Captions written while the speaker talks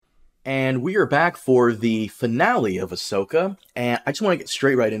And we are back for the finale of Ahsoka, and I just want to get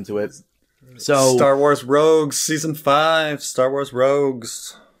straight right into it. So, Star Wars Rogues Season 5, Star Wars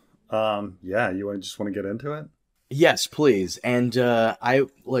Rogues. Yeah, just want to get into it? yes, please. And I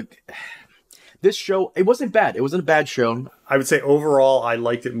look, this show, it wasn't bad. It wasn't a bad show. I would say overall, I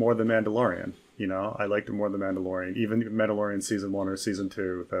liked it more than Mandalorian. I liked it more than Mandalorian. Even Mandalorian Season 1 or Season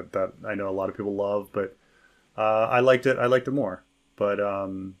 2, that I know a lot of people love, but I liked it. I liked it more. But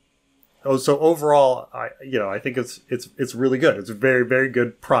so overall, I think it's really good. It's a very, very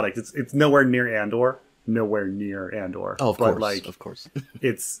good product. It's nowhere near Andor. Nowhere near Andor. Oh, of but course, like, of course.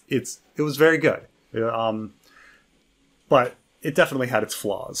 it was very good. But it definitely had its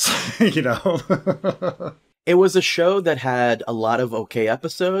flaws, It was a show that had a lot of okay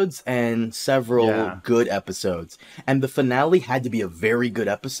episodes and several Yeah. good episodes. And the finale had to be a very good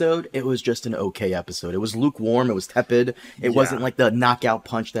episode. It was just an okay episode. It was lukewarm. It was tepid. It wasn't like the knockout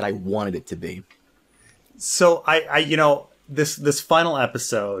punch that I wanted it to be. So this final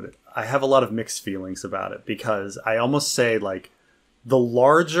episode, I have a lot of mixed feelings about it because I almost say like the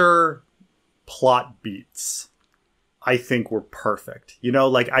larger plot beats I think were perfect.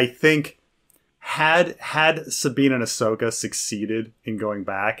 I think had Sabine and Ahsoka succeeded in going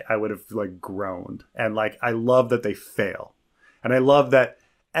back, I would have like groaned. And like I love that they fail. And I love that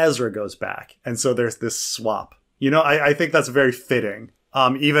Ezra goes back. And so there's this swap. I think that's very fitting.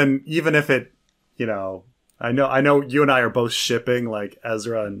 Even if it, I know you and I are both shipping like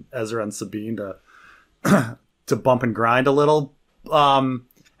Ezra and Sabine to bump and grind a little.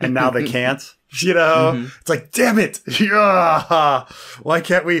 And now they can't. It's like, damn it! Yeah, why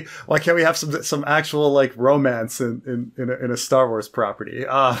can't we have some actual like romance in a Star Wars property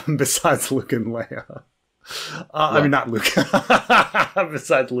besides Luke and Leia? I mean, not Luke.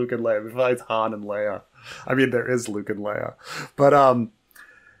 Besides Luke and Leia, besides Han and Leia. I mean, there is Luke and Leia, but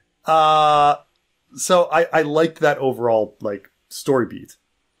so I liked that overall like story beat.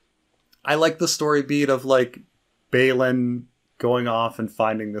 I like the story beat of like Balin going off and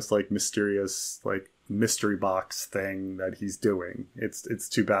finding this like mysterious like mystery box thing that he's doing. It's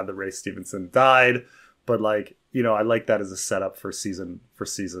too bad that Ray Stevenson died, but like I like that as a setup for season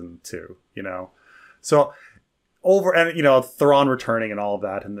 2. So over and Thrawn returning and all of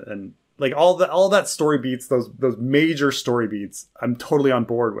that and like all that story beats, those major story beats, I'm totally on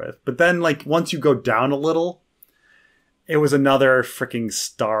board with. But then like once you go down a little, it was another freaking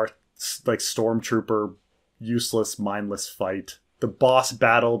stormtrooper useless, mindless fight. The boss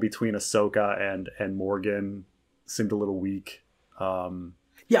battle between Ahsoka and Morgan seemed a little weak.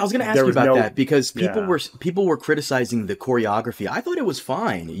 Yeah, I was going to ask you about that because people were criticizing the choreography. I thought it was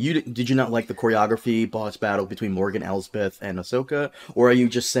fine. Did you not like the choreography boss battle between Morgan Elsbeth and Ahsoka, or are you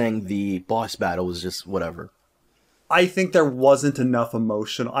just saying the boss battle was just whatever? I think there wasn't enough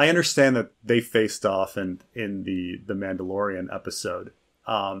emotion. I understand that they faced off in the Mandalorian episode,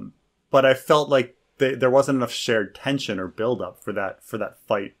 but I felt like there wasn't enough shared tension or build up for that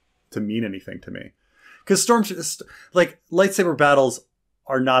fight to mean anything to me. Because like lightsaber battles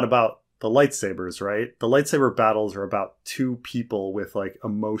are not about the lightsabers, right? The lightsaber battles are about two people with like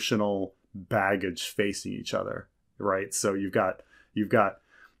emotional baggage facing each other, right? So you've got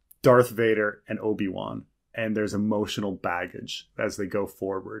Darth Vader and Obi-Wan, and there's emotional baggage as they go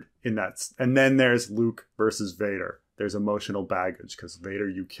forward in that. And then there's Luke versus Vader. There's emotional baggage because Vader,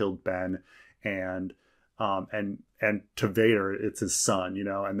 you killed Ben. And to Vader, it's his son,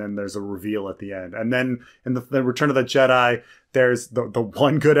 and then there's a reveal at the end. And then in the Return of the Jedi, there's the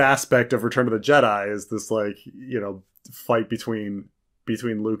one good aspect of Return of the Jedi is this like, fight between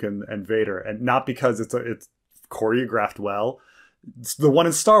Luke and Vader. And not because it's choreographed well. The one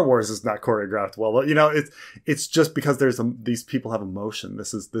in Star Wars is not choreographed well, but it's just because these people have emotion.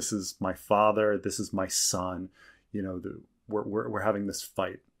 This is my father. This is my son. We're having this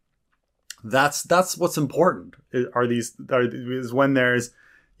fight. That's what's important. Is when there's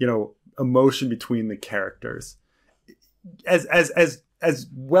emotion between the characters. As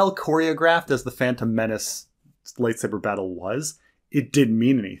well choreographed as the Phantom Menace lightsaber battle was, it didn't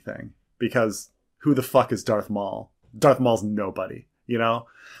mean anything because who the fuck is Darth Maul? Darth Maul's nobody,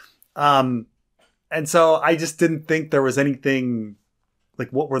 and so I just didn't think there was anything.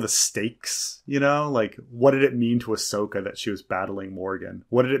 Like, what were the stakes, Like, what did it mean to Ahsoka that she was battling Morgan?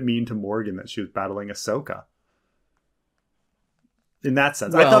 What did it mean to Morgan that she was battling Ahsoka? In that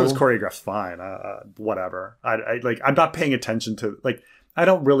sense, I thought it was choreographed fine. Whatever. I'm not paying attention to, like, I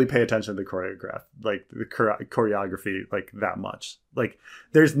don't really pay attention to the choreography, like, that much. Like,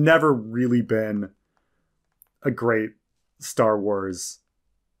 there's never really been a great Star Wars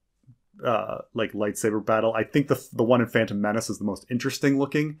like lightsaber battle. I think the one in Phantom Menace is the most interesting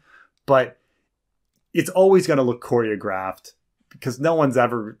looking, but it's always going to look choreographed because no one's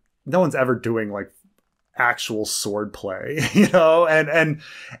ever doing like actual sword play, you know,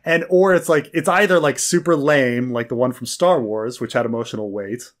 and or it's like, it's either like super lame, like the one from Star Wars, which had emotional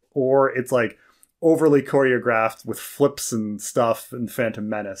weight, or it's like overly choreographed with flips and stuff and Phantom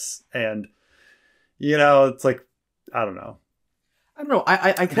Menace. And, you know, it's like, I don't know.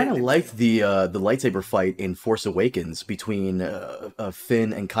 I kind of liked the lightsaber fight in Force Awakens between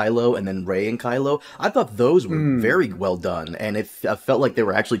Finn and Kylo, and then Rey and Kylo. I thought those were very well done, and I felt like they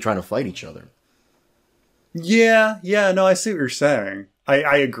were actually trying to fight each other. Yeah, no, I see what you're saying.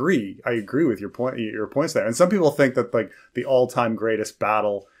 I agree. I agree with your points there. And some people think that like the all-time greatest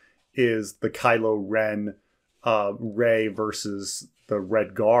battle is the Kylo Ren Rey versus the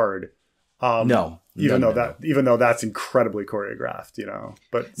Red Guard. Even though that's incredibly choreographed, you know.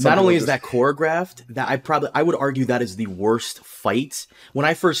 But not only is that choreographed, that I would argue that is the worst fight. When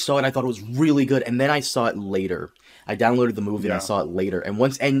I first saw it, I thought it was really good, and then I saw it later. I downloaded the movie and I saw it later,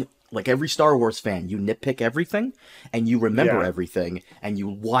 and like every Star Wars fan, you nitpick everything, and you remember everything, and you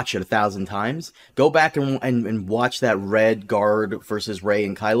watch it 1,000 times. Go back and watch that Red Guard versus Rey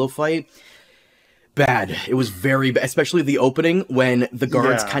and Kylo fight. Bad. It was very bad, especially the opening when the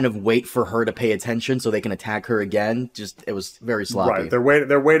guards kind of wait for her to pay attention so they can attack her again. Just, it was very sloppy. Right.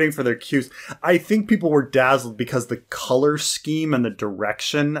 They're waiting for their cues. I think people were dazzled because the color scheme and the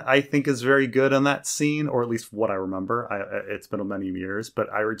direction, I think, is very good on that scene, or at least what I remember. It's been many years, but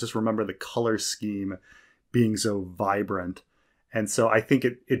I just remember the color scheme being so vibrant. And so I think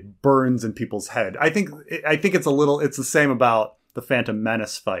it burns in people's head. I think it's the same about the Phantom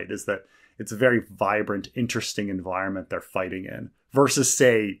Menace fight, is that it's a very vibrant, interesting environment they're fighting in versus,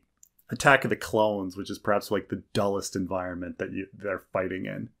 say, Attack of the Clones, which is perhaps like the dullest environment that they're fighting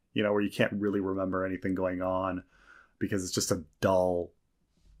in, you know, where you can't really remember anything going on because it's just a dull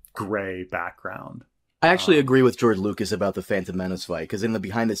gray background. I actually agree with George Lucas about the Phantom Menace fight, because in the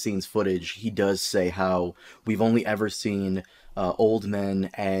behind-the-scenes footage, he does say how we've only ever seen old men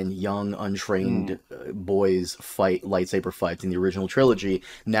and young, untrained boys fight lightsaber fights in the original trilogy.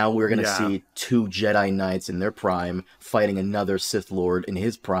 Now we're going to see two Jedi Knights in their prime fighting another Sith Lord in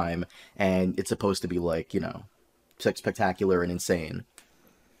his prime, and it's supposed to be like, you know, spectacular and insane.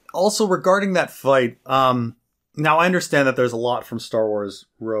 Also, regarding that fight, now I understand that there's a lot from Star Wars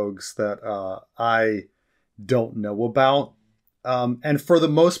Rogues that I don't know about. And for the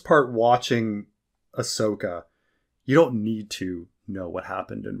most part, watching Ahsoka, you don't need to know what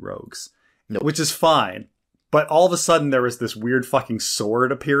happened in Rogues, which is fine. But all of a sudden, there was this weird fucking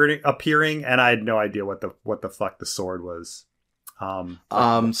sword appearing, and I had no idea what the fuck the sword was.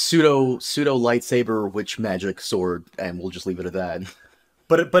 Pseudo lightsaber witch magic sword, and we'll just leave it at that.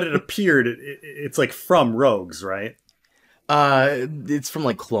 But it appeared. It's like from Rogues, right? It's from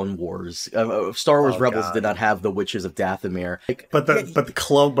like Clone Wars. Star Wars Rebels did not have the Witches of Dathomir. But the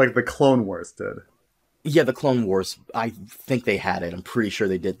Clone Wars did. Yeah, the Clone Wars, I think they had it. I'm pretty sure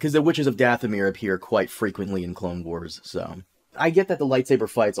they did. Because the Witches of Dathomir appear quite frequently in Clone Wars, so... I get that the lightsaber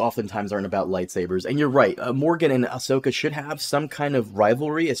fights oftentimes aren't about lightsabers, and you're right, Morgan and Ahsoka should have some kind of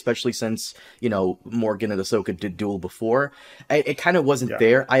rivalry, especially since, you know, Morgan and Ahsoka did duel before. It kind of wasn't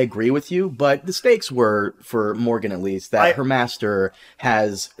there, I agree with you, but the stakes were, for Morgan at least, that her master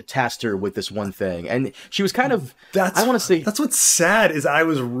has tasked her with this one thing, and she was kind of, I want to say... That's what's sad, is I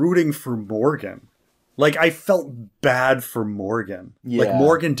was rooting for Morgan. Like, I felt bad for Morgan. Yeah. Like,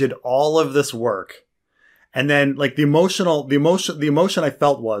 Morgan did all of this work. And then, like, the emotion I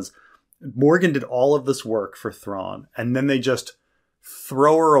felt was Morgan did all of this work for Thrawn, and then they just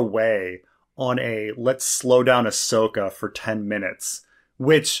throw her away on a let's slow down Ahsoka for 10 minutes,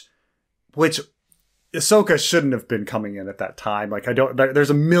 which Ahsoka shouldn't have been coming in at that time. Like, there's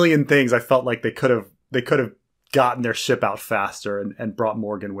a million things I felt like they could have gotten their ship out faster and brought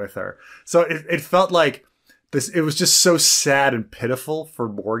Morgan with her. So it felt like this. It was just so sad and pitiful for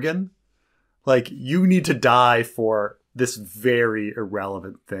Morgan. Like, you need to die for this very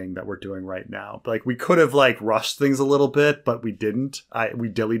irrelevant thing that we're doing right now. Like, we could have, like, rushed things a little bit, but we didn't. We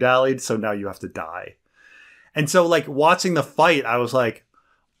dilly-dallied, so now you have to die. And so, like, watching the fight, I was like,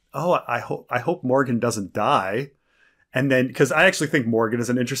 oh, I hope Morgan doesn't die. And then, because I actually think Morgan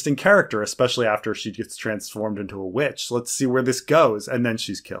is an interesting character, especially after she gets transformed into a witch. Let's see where this goes. And then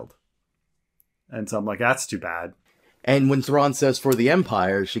she's killed. And so I'm like, that's too bad. And when Thrawn says for the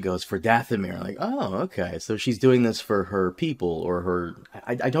Empire, she goes for Dathomir. Like, oh, okay. So she's doing this for her people or her...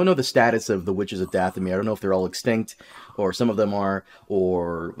 I don't know the status of the witches of Dathomir. I don't know if they're all extinct or some of them are,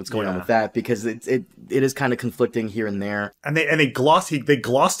 or what's going on with that, because it is kind of conflicting here and there. And they glossed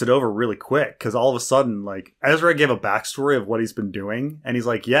it over really quick, because all of a sudden, like, Ezra gave a backstory of what he's been doing, and he's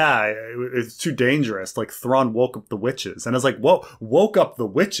like, yeah, it's too dangerous. Like, Thrawn woke up the witches. And I was like, whoa, woke up the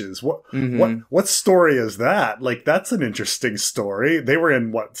witches? What story is that? Like, that's an interesting story. They were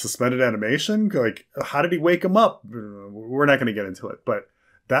in, suspended animation? Like, how did he wake them up? We're not going to get into it, but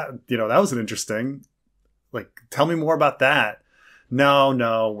that was an interesting... Like, tell me more about that.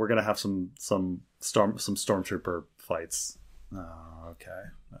 No, we're gonna have some stormtrooper fights. Oh, okay.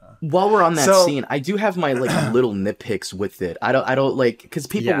 While we're on that scene, I do have my like little nitpicks with it. I don't like, because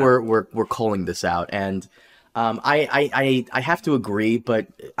people were calling this out, and I have to agree, but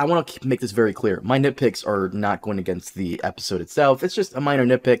I want to make this very clear. My nitpicks are not going against the episode itself. It's just a minor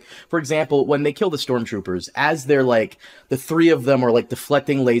nitpick. For example, when they kill the stormtroopers, as they're like, the three of them are like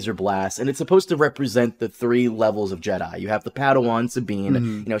deflecting laser blasts, and it's supposed to represent the three levels of Jedi. You have the Padawan,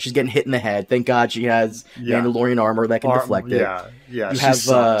 Sabine, she's getting hit in the head. Thank God she has Mandalorian armor that can deflect it. Yeah, you have,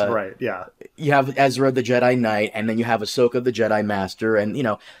 right, yeah. You have Ezra, the Jedi Knight, and then you have Ahsoka, the Jedi Master, and,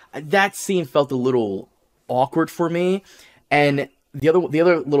 that scene felt a little awkward for me. And the other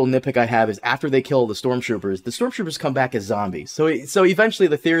little nitpick I have is after they kill the stormtroopers come back as zombies. So eventually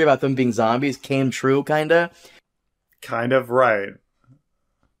the theory about them being zombies came true, kind of, right,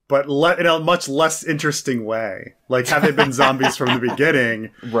 but in a much less interesting way. Like, had they been zombies from the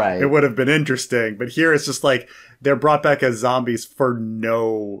beginning, right, it would have been interesting. But here it's just like they're brought back as zombies for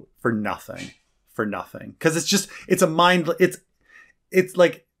nothing, because it's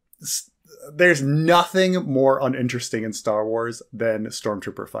like, there's nothing more uninteresting in Star Wars than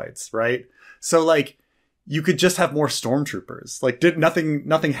stormtrooper fights, right? So, like, you could just have more stormtroopers. Like,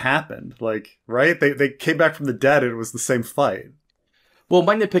 nothing happened, like, right? They came back from the dead and it was the same fight. Well,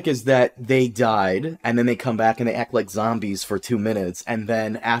 my nitpick is that they died, and then they come back and they act like zombies for 2 minutes, and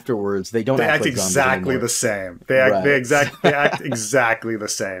then afterwards they don't act like exactly the same. They act exactly the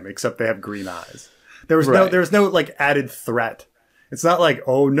same, except they have green eyes. There was no like added threat. It's not like,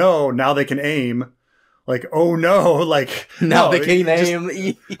 oh no, now they can aim. Like, oh no, like... Now they can aim.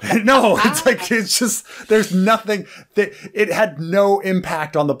 No, it's just, there's nothing... It had no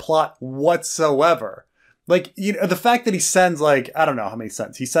impact on the plot whatsoever. Like, the fact that he sends, like, I don't know how many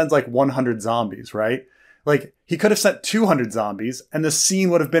sends. He sends, like, 100 zombies, right? Like, he could have sent 200 zombies, and the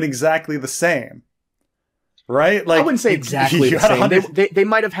scene would have been exactly the same. Right? Like, I wouldn't say exactly the same. They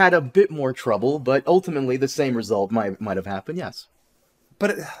might have had a bit more trouble, but ultimately the same result might have happened, yes.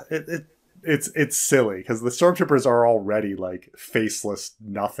 But it's silly, because the stormtroopers are already like faceless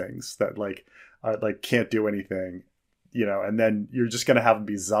nothings that like can't do anything, and then you're just gonna have them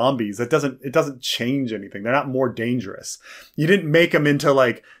be zombies. It doesn't change anything. They're not more dangerous. You didn't make them into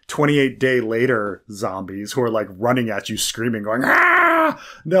like 28 Day Later zombies who are like running at you screaming, going ah.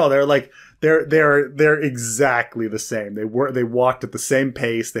 No, they're like they're exactly the same. They walked at the same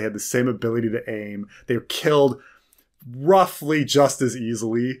pace. They had the same ability to aim. They were killed roughly just as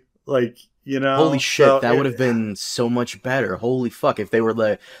easily, like, Holy shit, so that would have been so much better. Holy fuck, if they were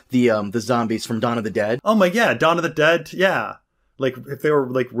the zombies from Dawn of the Dead. Oh my, yeah, Dawn of the Dead, yeah. Like, if they were,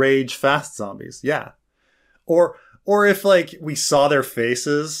 like, rage fast zombies, yeah. Or if, like, we saw their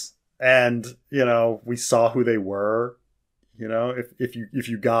faces and, we saw who they were, if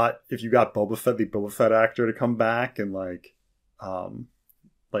you got Boba Fett, the Boba Fett actor, to come back and,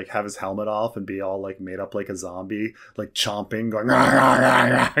 like have his helmet off and be all like made up like a zombie, like chomping, going, rah,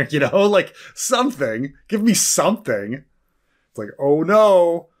 rah, rah, like something. Give me something. It's like, oh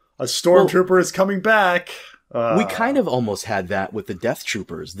no, a stormtrooper is coming back. We kind of almost had that with the Death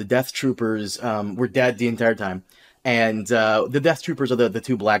Troopers. The Death Troopers were dead the entire time, and the Death Troopers are the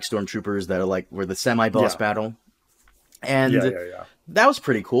two black stormtroopers that were the semi-boss battle, and that was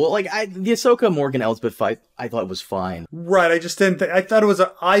pretty cool. Like, the Ahsoka Morgan Elsbeth fight, I thought was fine. Right, I just didn't think... I thought it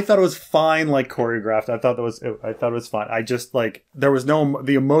was fine, like, choreographed. I thought it was fine. I just, like, there was no...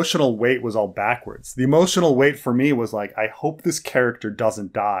 The emotional weight was all backwards. The emotional weight for me was, like, I hope this character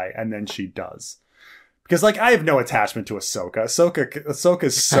doesn't die, and then she does. Because, like, I have no attachment to Ahsoka. Ahsoka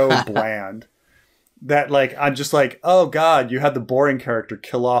is so bland that, like, I'm just like, oh, God, you had the boring character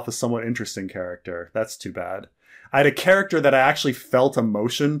kill off a somewhat interesting character. That's too bad. I had a character that I actually felt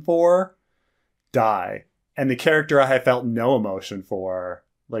emotion for die, and the character I had felt no emotion for,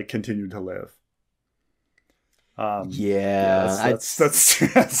 like, continued to live. That's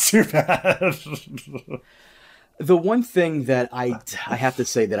too bad. The one thing that I have to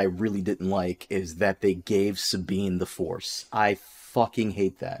say that I really didn't like is that they gave Sabine the Force. I fucking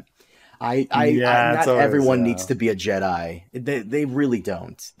hate that. Yeah, it's Not always everyone needs to be a Jedi. They really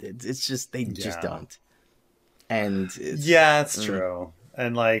don't. It's just they just yeah. don't. And it's Yeah, it's true.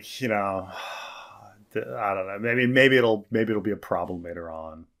 And like, I don't know. Maybe it'll be a problem later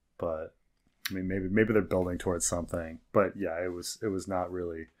on, but I mean maybe they're building towards something. But yeah, it was not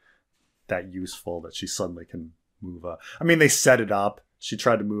really that useful that she suddenly can move up. I mean, they set it up. She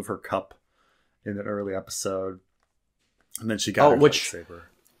tried to move her cup in an early episode, and then she got her lightsaber.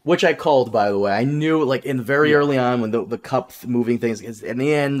 Which I called, by the way. I knew, like, in very early on when the cup moving things, in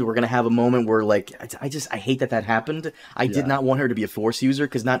the end, we're going to have a moment where, like, I hate that happened. I did not want her to be a Force user,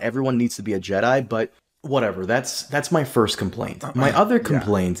 because not everyone needs to be a Jedi, but whatever. That's my first complaint. My other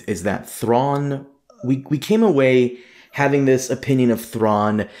complaint is that Thrawn, we came away having this opinion of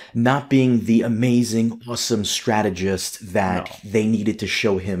Thrawn not being the amazing, awesome strategist that they needed to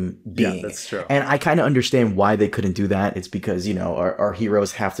show him being. Yeah, that's true. And I kind of understand why they couldn't do that. It's because, our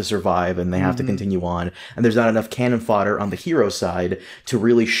heroes have to survive and they have to continue on. And there's not enough cannon fodder on the hero side to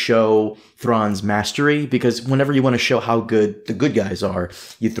really show Thrawn's mastery, because whenever you want to show how good the good guys are,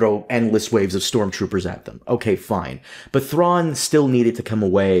 you throw endless waves of stormtroopers at them. Okay, fine. But Thrawn still needed to come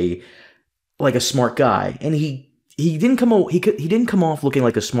away like a smart guy. And he didn't come off looking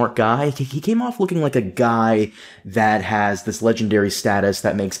like a smart guy. He came off looking like a guy that has this legendary status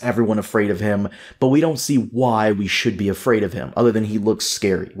that makes everyone afraid of him, but we don't see why we should be afraid of him, other than he looks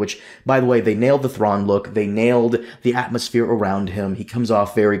scary, which, by the way, they nailed the Thrawn look. They nailed the atmosphere around him. He comes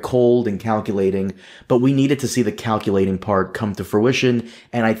off very cold and calculating, but we needed to see the calculating part come to fruition,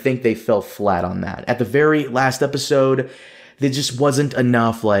 and I think they fell flat on that. At the very last episode, there just wasn't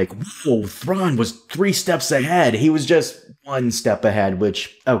enough, like, whoa, Thrawn was 3 steps ahead. He was just 1 step ahead,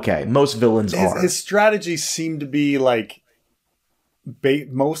 which, okay, most villains are. His strategy seemed to be, like,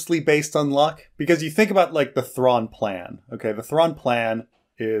 mostly based on luck. Because you think about, like, the Thrawn plan. Okay, the Thrawn plan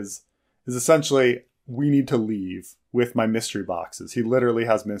is essentially, we need to leave with my mystery boxes. He literally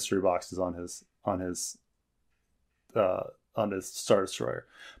has mystery boxes on his Star Destroyer.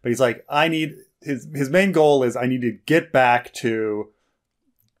 But he's like, his main goal is I need to get back to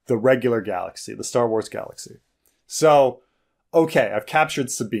the regular galaxy, the Star Wars galaxy. So, okay, I've captured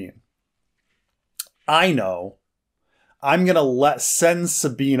Sabine. I know I'm going to send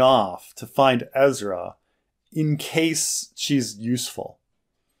Sabine off to find Ezra in case she's useful.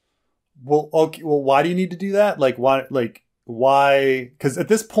 Well, okay, well, why do you need to do that? Why? Because at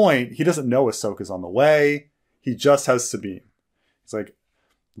this point, he doesn't know Ahsoka's on the way. He just has Sabine. He's like,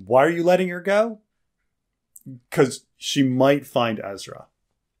 why are you letting her go? Because she might find Ezra.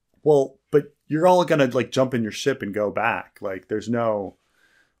 Well, but you're all gonna jump in your ship and go back. There's no,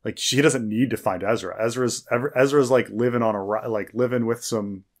 she doesn't need to find Ezra. Ezra's living on living with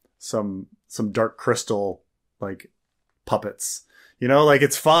some dark crystal puppets.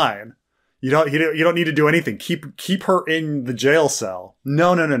 It's fine. You don't need to do anything. Keep her in the jail cell.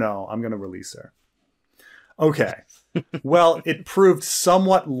 No. I'm gonna release her. Okay. Well, it proved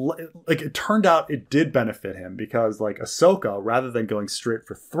somewhat it turned out it did benefit him, because Ahsoka, rather than going straight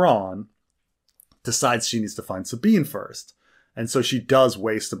for Thrawn, decides she needs to find Sabine first. And so she does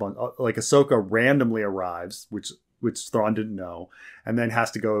waste a bunch. Ahsoka randomly arrives, which Thrawn didn't know, and then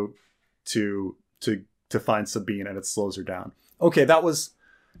has to go to find Sabine, and it slows her down. Okay, that was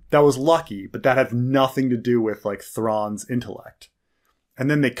lucky, but that had nothing to do with Thrawn's intellect.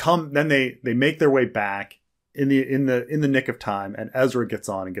 And then they make their way back in the nick of time, and Ezra gets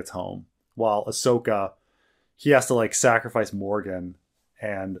on and gets home, while Ahsoka, he has to sacrifice Morgan,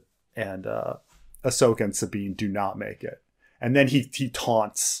 and Ahsoka and Sabine do not make it. And then he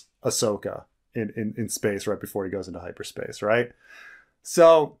taunts Ahsoka in space right before he goes into hyperspace, right?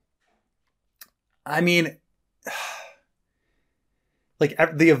 So, I mean,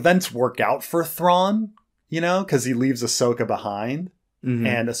 the events work out for Thrawn, because he leaves Ahsoka behind,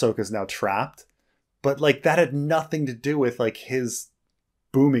 and Ahsoka's now trapped. But that had nothing to do with his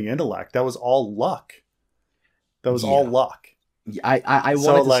booming intellect. That was all luck. All luck. I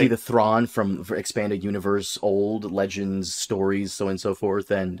wanted to see the Thrawn from Expanded Universe, old legends, stories, so on and so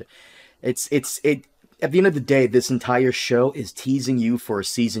forth. And it at the end of the day, this entire show is teasing you for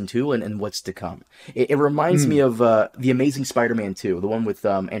season 2 and what's to come. It reminds me of The Amazing Spider-Man 2, the one with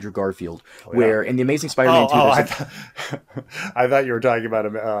Andrew Garfield, where in The Amazing Spider-Man 2... I thought you were talking about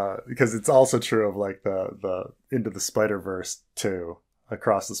him, because it's also true of the Into the Spider-Verse 2,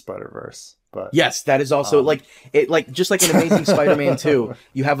 Across the Spider-Verse. But yes, that is also like just like in Amazing Spider-Man 2,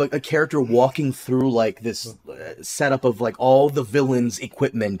 you have a character walking through like this setup of like all the villains'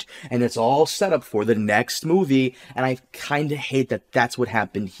 equipment, and it's all set up for the next movie. And I kind of hate that that's what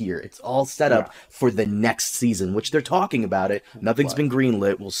happened here. It's all set up for the next season, which they're talking about it. Nothing's been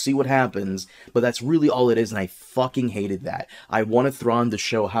greenlit. We'll see what happens, but that's really all it is. And I fucking hated that. I wanted Thrawn to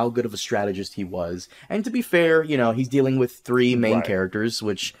show how good of a strategist he was, and to be fair, he's dealing with 3 main characters,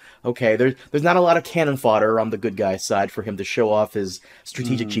 which okay, there's not a lot of cannon fodder on the good guy side for him to show off his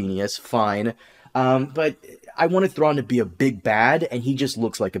strategic genius. Fine. But I wanted Thrawn to be a big bad, and he just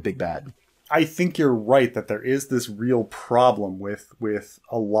looks like a big bad. I think you're right that there is this real problem with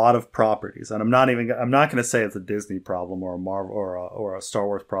a lot of properties, and I'm not going to say it's a Disney problem or a Marvel or a Star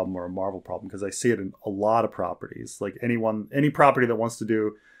Wars problem or a Marvel problem, because I see it in a lot of properties. Like any property that wants to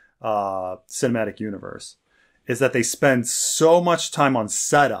do cinematic universe, is that they spend so much time on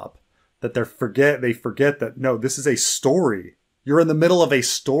setup that they forget that no, this is a story. You're in the middle of a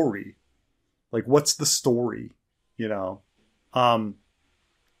story. Like, what's the story? And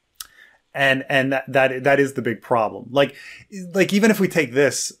that is the big problem. Like even if we take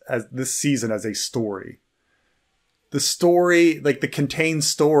this season as a story, the story, like the contained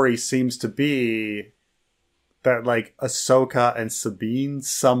story, seems to be that like Ahsoka and Sabine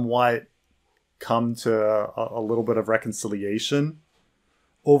somewhat come to a little bit of reconciliation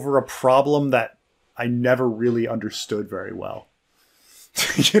over a problem that I never really understood very well.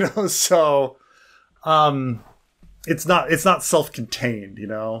 So it's not self-contained,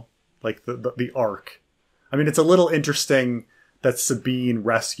 like the arc. I mean, it's a little interesting that Sabine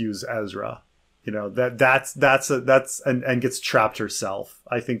rescues Ezra, that's and gets trapped herself.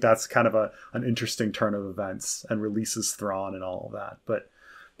 I think that's kind of an interesting turn of events, and releases Thrawn and all of that.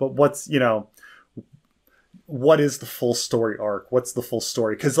 But what's, what is the full story arc? What's the full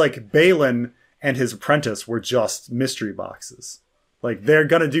story? Because like Balin and his apprentice were just mystery boxes. Like, they're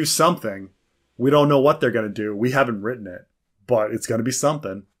going to do something. We don't know what they're going to do. We haven't written it, but it's going to be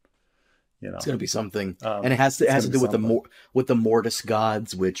something. It's going to be something. And it has to do with the Mortis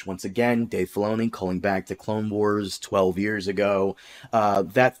gods, which, once again, Dave Filoni calling back to Clone Wars 12 years ago.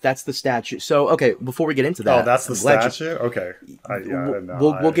 That's the statue. So, okay, before we get into that. Oh, that's the statue? Okay. I didn't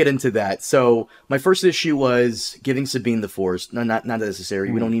know. We'll get into that. So, my first issue was giving Sabine the Force. No, not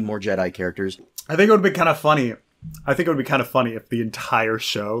necessary. We don't need more Jedi characters. I think it would be kind of funny. If the entire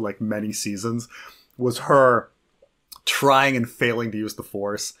show, like many seasons, was her trying and failing to use the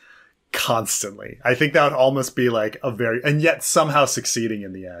Force constantly. I think that would almost be like and yet somehow succeeding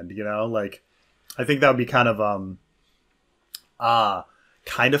in the end, like I think that would be kind of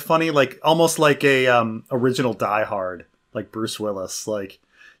funny, like almost like a original Die Hard, like Bruce Willis, like,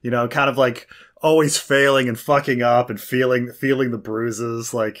 kind of like always failing and fucking up and feeling the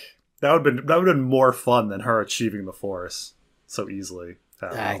bruises. Like that would have been more fun than her achieving the Force so easily.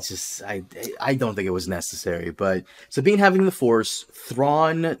 I don't think it was necessary, but Sabine having the Force,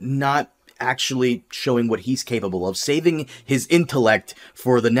 Thrawn not actually showing what he's capable of, saving his intellect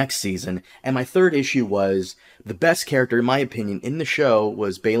for the next season. And my third issue was the best character, in my opinion, in the show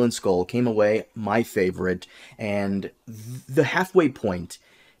was Baylan Skoll. Came away my favorite, and the halfway point,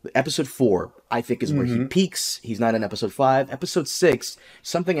 episode 4, I think, is where he peaks. He's not in episode 5. Episode 6,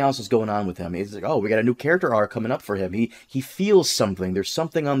 something else is going on with him. He's like, oh, we got a new character arc coming up for him. He feels something. There's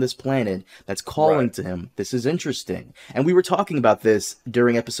something on this planet that's calling to him. This is interesting. And we were talking about this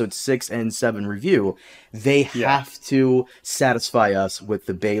during episode 6 and 7 review. They have to satisfy us with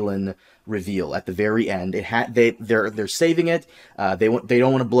the Baylan reveal at the very end. They're saving it. They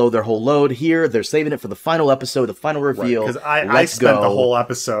don't want to blow their whole load here. They're saving it for the final episode, the final reveal. Because I spent the whole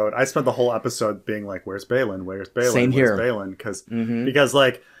episode being like, "Where's Baylan? Where's Baylan? Same here. Where's Baylan?"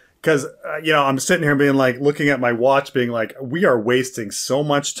 Because I'm sitting here being like, looking at my watch, being like, we are wasting so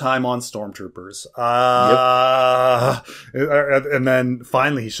much time on stormtroopers. And then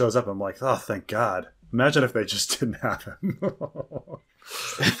finally he shows up. I'm like, oh, thank God. Imagine if they just didn't have him.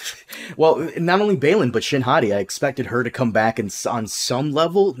 Well, not only Baylan, but Shin Hati. I expected her to come back, and on some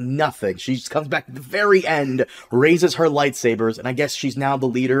level, nothing. She just comes back at the very end, raises her lightsabers, and I guess she's now the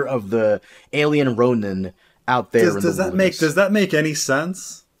leader of the alien Ronin out there. Does that make any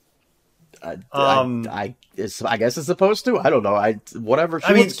sense? I guess it's supposed to. I don't know. Whatever.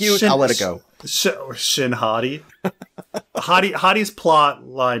 She looks cute. I'll let it go. Shin Hati. Hati's plot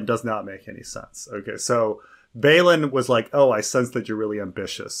line does not make any sense. Okay, so Baylan was like, oh, I sense that you're really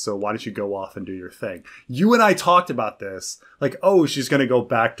ambitious, so why don't you go off and do your thing? You and I talked about this, like, oh, she's going to go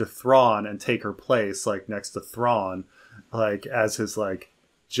back to Thrawn and take her place, like, next to Thrawn, like, as his, like,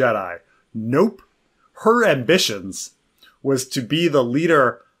 Jedi. Nope. Her ambitions was to be the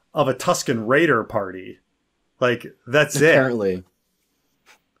leader of a Tusken Raider party. Like, that's it. Apparently.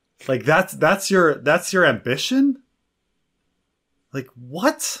 Like, that's your ambition? Like,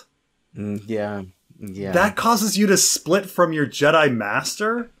 what? Yeah. That causes you to split from your Jedi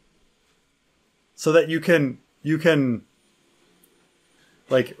Master? So that you can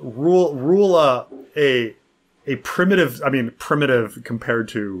like rule a primitive, I mean primitive compared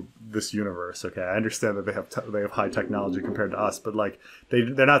to this universe, okay? I understand that they have high technology compared to us, but like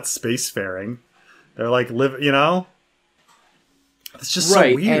they're not spacefaring. They're like it's just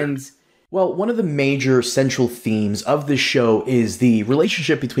so weird. And well, one of the major central themes of this show is the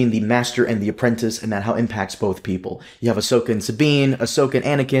relationship between the master and the apprentice, and that how it impacts both people. You have Ahsoka and Sabine, Ahsoka and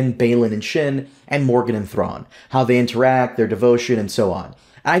Anakin, Baylan and Shin, and Morgan and Thrawn. How they interact, their devotion, and so on.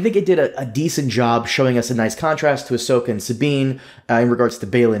 I think it did a decent job showing us a nice contrast to Ahsoka and Sabine in regards to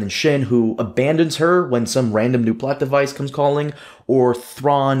Baylan and Shin, who abandons her when some random new plot device comes calling, or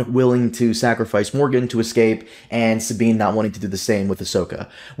Thrawn willing to sacrifice Morgan to escape, and Sabine not wanting to do the same with Ahsoka.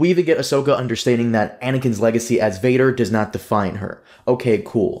 We even get Ahsoka understanding that Anakin's legacy as Vader does not define her. Okay,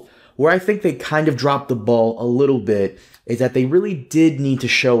 cool. Where I think they kind of dropped the ball a little bit is that they really did need to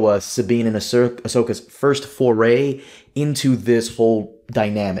show us Sabine and Ahsoka's first foray into this whole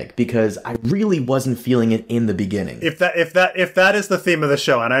dynamic, because I really wasn't feeling it in the beginning. If that is the theme of the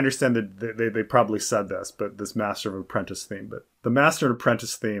show, and I understand that they probably said this, but this Master and Apprentice theme, but the Master and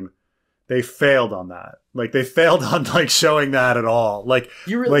Apprentice theme, they failed on that. Like, they failed on like showing that at all. Like,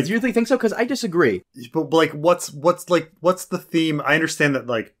 you really think so? Because I disagree. But like, what's the theme? I understand that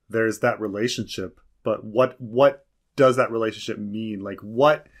like there's that relationship, but what does that relationship mean? Like,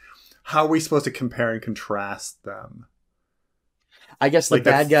 how are we supposed to compare and contrast them? I guess the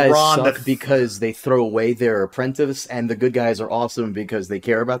bad guys suck because they throw away their apprentice, and the good guys are awesome because they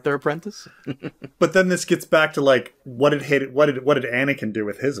care about their apprentice. But then this gets back to like, what did Anakin do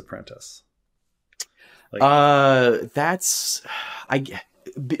with his apprentice? Like,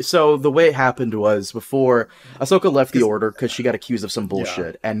 so the way it happened was before Ahsoka left the Order because she got accused of some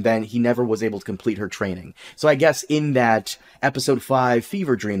bullshit, and then he never was able to complete her training. So I guess in that episode 5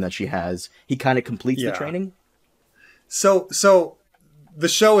 fever dream that she has, he kind of completes the training. So the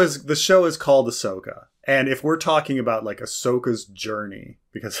show is called Ahsoka, and if we're talking about like Ahsoka's journey,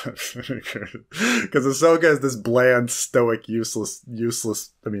 because Ahsoka is this bland, stoic,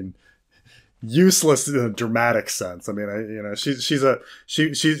 useless. I mean, useless in a dramatic sense. I mean, she's a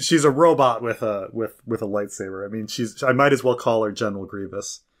robot with a lightsaber. I mean, I might as well call her General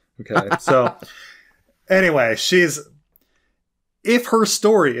Grievous. Okay, so anyway, if her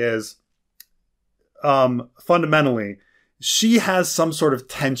story is fundamentally, she has some sort of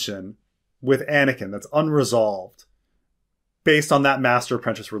tension with Anakin that's unresolved based on that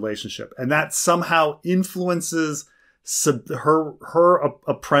master-apprentice relationship. And that somehow influences her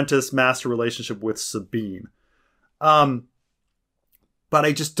apprentice-master relationship with Sabine. But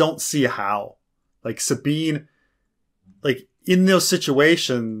I just don't see how. Like, Sabine, like, in that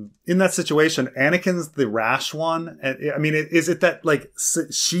situation, Anakin's the rash one. And I mean, is it that, like,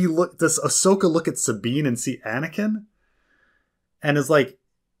 does Ahsoka look at Sabine and see Anakin? And is like,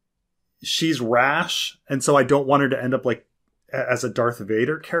 she's rash, and so I don't want her to end up like as a Darth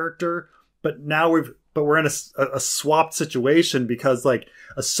Vader character. But now we're in a swapped situation, because like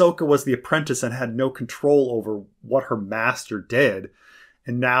Ahsoka was the apprentice and had no control over what her master did,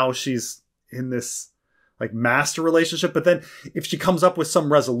 and now she's in this like master relationship. But then if she comes up with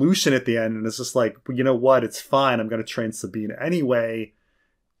some resolution at the end and it's just like, well, you know what, it's fine, I'm going to train Sabine anyway.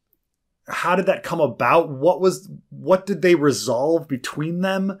 How did that come about? What did they resolve between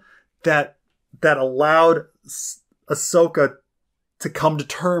them that allowed Ahsoka to come to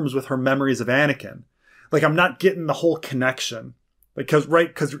terms with her memories of Anakin? Like, I'm not getting the whole connection. Because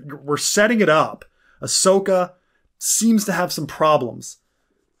we're setting it up. Ahsoka seems to have some problems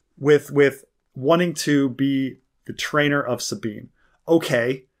with wanting to be the trainer of Sabine.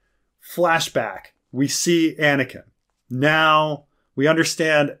 Okay, flashback. We see Anakin. Now we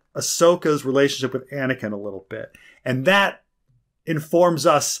understand Ahsoka's relationship with Anakin a little bit. And that informs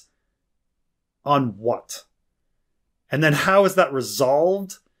us on what? And then how is that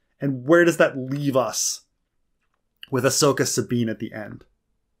resolved? And where does that leave us with Ahsoka Sabine at the end?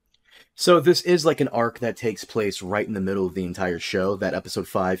 So this is like an arc that takes place right in the middle of the entire show, that episode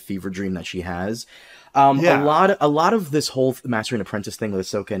 5 fever dream that she has. A lot of this whole Master and Apprentice thing with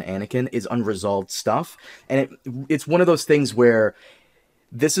Ahsoka and Anakin is unresolved stuff. And it's one of those things where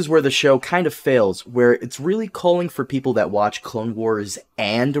this is where the show kind of fails, where it's really calling for people that watch Clone Wars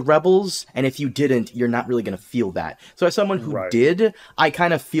and Rebels, and if you didn't, you're not really going to feel that. So as someone who did, I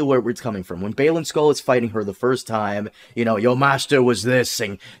kind of feel where it's coming from. When Baylan Skoll is fighting her the first time, you know, your master was this,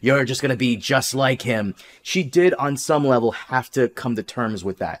 and you're just going to be just like him. She did, on some level, have to come to terms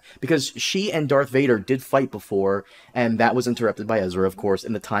with that, because she and Darth Vader did fight before, and that was interrupted by Ezra, of course,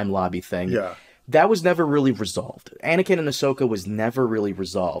 in the time lobby thing. Yeah. That was never really resolved. Anakin and Ahsoka was never really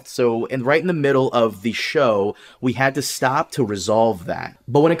resolved. So, and right in the middle of the show, we had to stop to resolve that.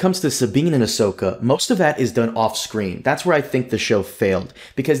 But when it comes to Sabine and Ahsoka, most of that is done off screen. That's where I think the show failed,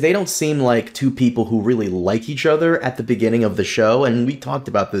 because they don't seem like two people who really like each other at the beginning of the show. And we talked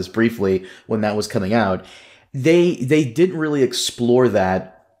about this briefly when that was coming out. They didn't really explore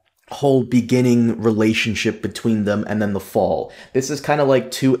that whole beginning relationship between them and then the fall. This is kind of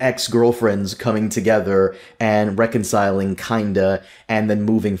like two ex-girlfriends coming together and reconciling, kinda, and then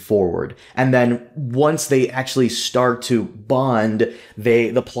moving forward. And then once they actually start to bond,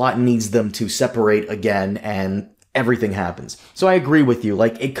 the plot needs them to separate again, and everything happens. So I agree with you.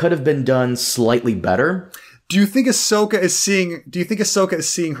 Like, it could have been done slightly better. Do you think Ahsoka is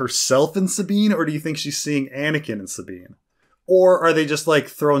seeing herself in Sabine, or do you think she's seeing Anakin in Sabine? Or are they just like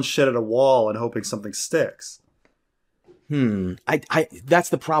throwing shit at a wall and hoping something sticks? That's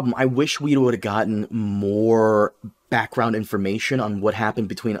the problem. I wish we would have gotten more background information on what happened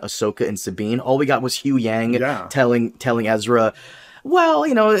between Ahsoka and Sabine. All we got was Hugh Yang telling Ezra, well,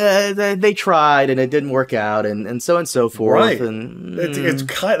 you know, they tried and it didn't work out, and so forth. Right. And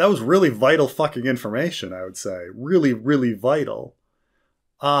that was really vital fucking information, I would say. Really, really vital.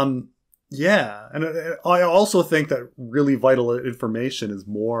 Yeah, and I also think that really vital information is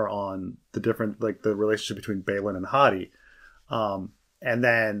more on the different, like the relationship between Baylan and Hadi,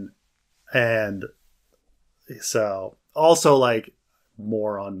 and so also like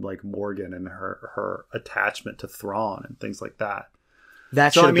more on like Morgan and her attachment to Thrawn and things like that.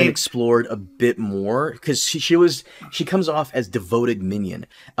 That should have been explored a bit more, because she comes off as devoted minion,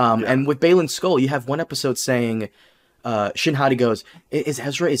 and with Baylan Skoll, you have one episode saying, Shin Hati goes,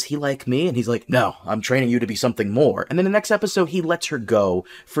 is he like me? And he's like, no, I'm training you to be something more. And then the next episode, he lets her go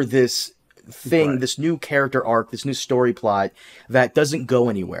for this thing, this new character arc, this new story plot that doesn't go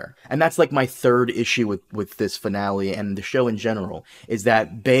anywhere. And that's like my third issue with this finale and the show in general, is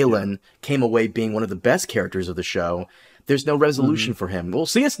that Baylan came away being one of the best characters of the show. There's no resolution for him. We'll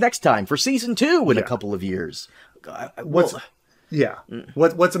see us next time for season 2 in a couple of years. What's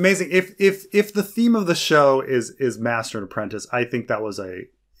amazing, if the theme of the show is Master and Apprentice, I think that was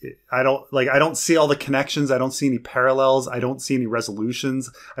I don't see all the connections. I don't see any parallels. I don't see any resolutions.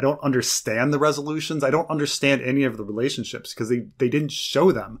 I don't understand the resolutions. I don't understand any of the relationships, because they didn't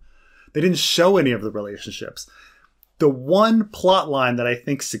show them. They didn't show any of the relationships. The one plot line that I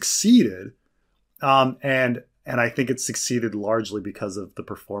think succeeded, and I think it succeeded largely because of the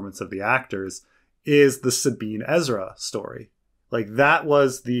performance of the actors, is the Sabine Ezra story. Like, that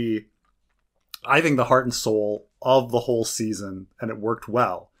was I think the heart and soul of the whole season, and it worked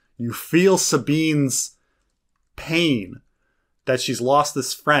well. You feel Sabine's pain that she's lost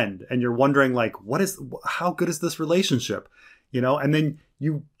this friend, and you're wondering, like, how good is this relationship? You know, and then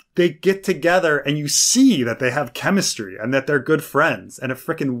they get together and you see that they have chemistry and that they're good friends, and it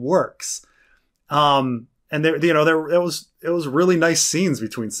freaking works. And it was really nice scenes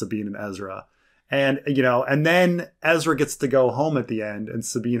between Sabine and Ezra. And, you know, and then Ezra gets to go home at the end and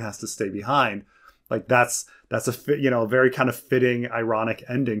Sabine has to stay behind. Like, that's a very kind of fitting, ironic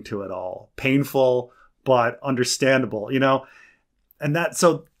ending to it all. Painful, but understandable, you know? And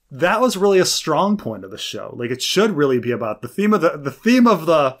that was really a strong point of the show. Like, it should really be about the theme of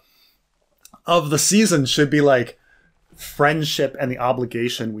the season should be like friendship and the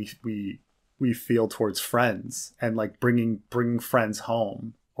obligation we feel towards friends, and like bringing friends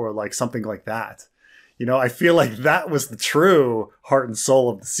home, or like something like that. You know, I feel like that was the true heart and soul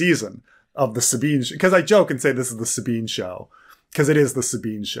of the season of the Sabine, because I joke and say this is the Sabine show, because it is the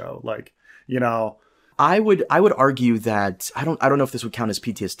Sabine show. Like, you know, I would argue that I don't know if this would count as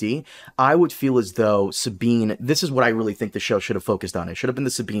PTSD. I would feel as though Sabine, this is what I really think the show should have focused on. It should have been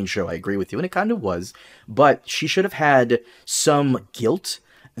the Sabine show. I agree with you, and it kind of was, but she should have had some guilt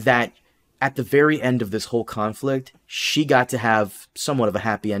that at the very end of this whole conflict, she got to have somewhat of a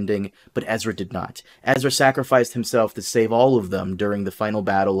happy ending, but Ezra did not. Ezra sacrificed himself to save all of them during the final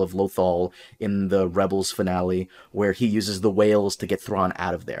battle of Lothal in the Rebels finale, where he uses the whales to get Thrawn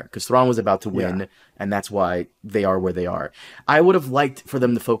out of there, because Thrawn was about to win, and that's why they are where they are. I would have liked for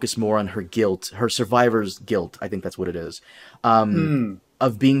them to focus more on her guilt, her survivor's guilt, I think that's what it is,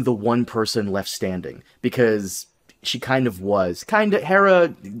 of being the one person left standing, because she kind of was.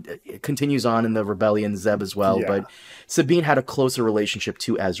 Hera continues on in the rebellion, Zeb as well, but Sabine had a closer relationship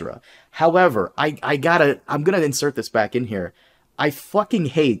to Ezra. However, I'm gonna insert this back in here. I fucking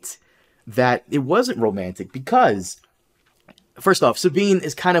hate that it wasn't romantic because, first off, Sabine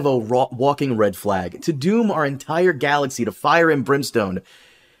is kind of a walking red flag. To doom our entire galaxy to fire and brimstone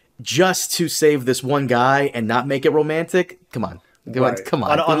just to save this one guy and not make it romantic? Come on. Come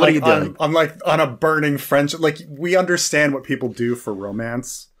on. What are you doing? On a burning friendship. Like, we understand what people do for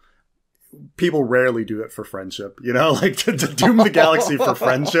romance. People rarely do it for friendship, you know, like to doom the galaxy for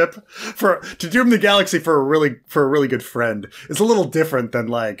friendship, to doom the galaxy for a really good friend is a little different than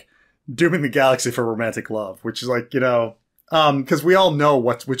like dooming the galaxy for romantic love, which is like, you know, because we all know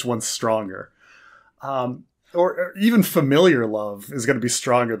which one's stronger, or even familiar love is going to be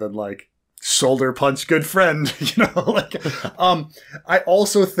stronger than like shoulder punch good friend, you know, like, I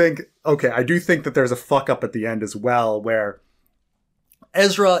also think, I do think that there's a fuck up at the end as well, where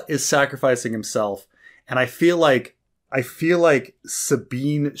Ezra is sacrificing himself, and I feel like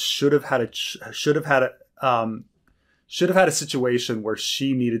Sabine should have had a situation where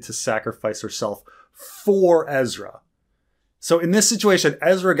she needed to sacrifice herself for Ezra. So in this situation,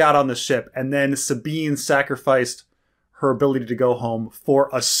 Ezra got on the ship, and then Sabine sacrificed her ability to go home for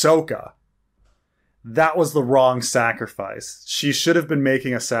Ahsoka. That was the wrong sacrifice. She should have been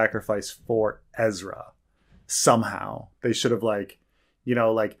making a sacrifice for Ezra. Somehow. They should have, like, you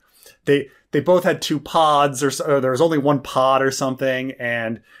know, like, they both had two pods, or there was only one pod or something,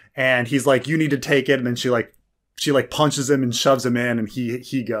 and he's like, you need to take it, and then she punches him and shoves him in, and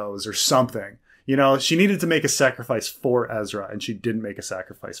he goes, or something. You know, she needed to make a sacrifice for Ezra, and she didn't make a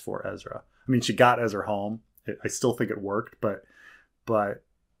sacrifice for Ezra. I mean, she got Ezra home. I still think it worked, but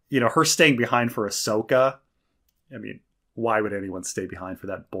you know, her staying behind for Ahsoka, I mean, why would anyone stay behind for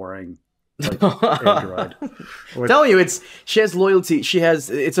that boring, like, android? Telling you, she has loyalty.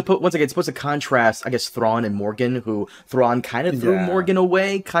 It's supposed to contrast, I guess, Thrawn and Morgan, who Thrawn kind of threw Morgan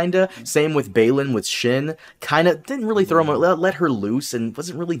away, kind of. Same with Baylan with Shin, kind of didn't really throw him, let her loose and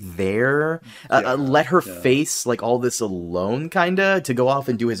wasn't really there. Let her face like all this alone, kind of, to go off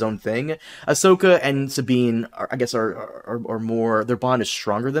and do his own thing. Ahsoka and Sabine, are more, their bond is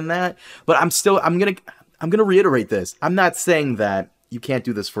stronger than that. But I'm gonna reiterate this. I'm not saying that you can't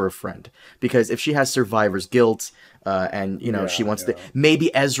do this for a friend, because if she has survivor's guilt, and, you know, she wants to,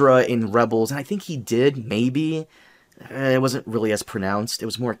 maybe Ezra in Rebels, and I think he did, maybe, it wasn't really as pronounced. It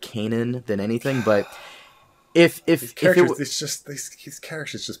was more Kanan than anything, but these characters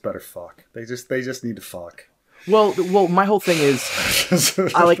just better fuck. They just need to fuck. Well, my whole thing is,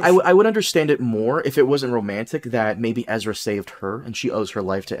 I would understand it more if it wasn't romantic, that maybe Ezra saved her and she owes her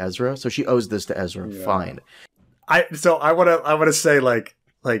life to Ezra, so she owes this to Ezra. Fine. I want to say, like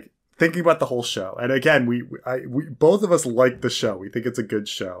thinking about the whole show, and again, we both of us like the show. We think it's a good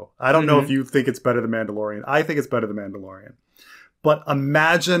show. I don't know if you think it's better than Mandalorian. I think it's better than Mandalorian. But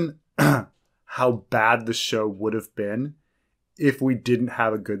imagine how bad the show would have been if we didn't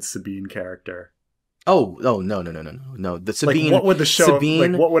have a good Sabine character. Oh no. The Sabine. Like, what would the show?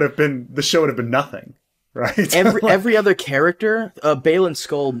 What would have been? The show would have been nothing. Right. Every other character, Baylan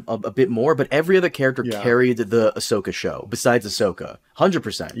Skull a bit more, but every other character carried the Ahsoka show besides Ahsoka,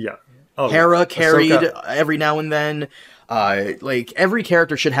 100%. Yeah. Hera carried Ahsoka every now and then. Like, every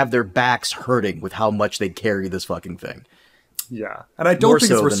character should have their backs hurting with how much they carry this fucking thing. Yeah, and I don't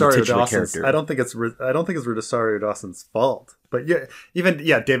think it's Rosario Dawson's. I don't think it's Rosario Dawson's fault. But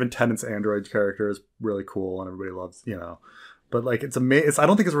David Tennant's android character is really cool, and everybody loves, you know. But like, it's amazing. I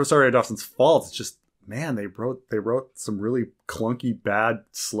don't think it's Rosario Dawson's fault. It's just, man, they wrote some really clunky, bad,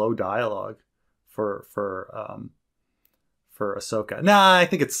 slow dialogue for Ahsoka. Nah, I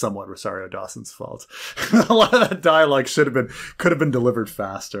think it's somewhat Rosario Dawson's fault. A lot of that dialogue could have been delivered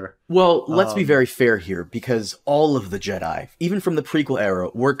faster. Well, let's be very fair here, because all of the Jedi, even from the prequel era,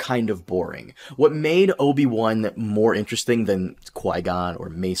 were kind of boring. What made Obi-Wan more interesting than Qui-Gon or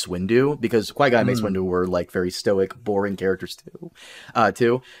Mace Windu, because Qui-Gon and Mace Windu were like very stoic, boring characters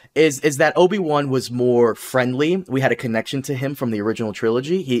too, is that Obi-Wan was more friendly. We had a connection to him from the original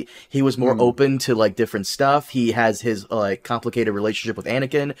trilogy. He was more open to like different stuff. He has his like complicated relationship with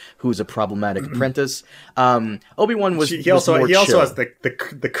Anakin, who's a problematic apprentice. Obi-Wan was he also has the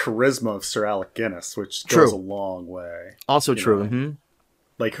charisma of Sir Alec Guinness, which goes a long way. Also true.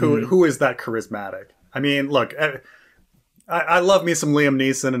 Like, who is that charismatic? I mean, look, I love me some Liam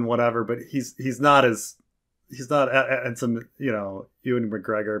Neeson and whatever, but he's not and some, you know, Ewan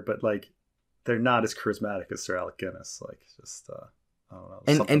McGregor, but like, they're not as charismatic as Sir Alec Guinness. Like, just I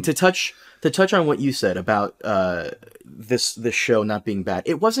don't know. And to touch on what you said about this show not being bad,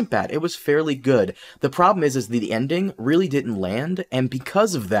 it wasn't bad. It was fairly good. The problem is the ending really didn't land, and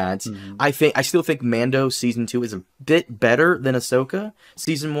because of that, I still think Mando season 2 is a bit better than Ahsoka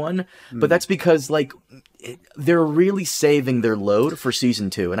season 1, but that's because they're really saving their load for season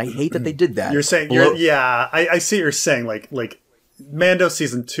 2, and I hate that they did that. You're saying, I see what you're saying. Like Mando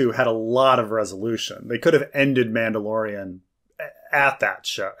season 2 had a lot of resolution. They could have ended Mandalorian at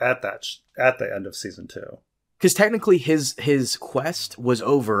the end of season 2, because technically his quest was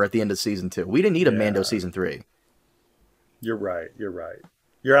over at the end of season 2. We didn't need a Mando season 3. You're right.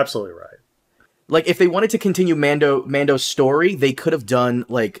 You're absolutely right. Like, if they wanted to continue Mando's story, they could have done,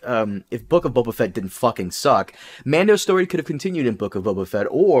 if Book of Boba Fett didn't fucking suck, Mando's story could have continued in Book of Boba Fett,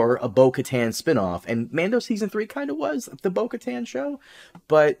 or a Bo-Katan spinoff, and Mando Season 3 kind of was the Bo-Katan show,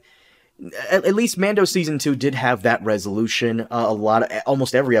 but at least Mando Season 2 did have that resolution.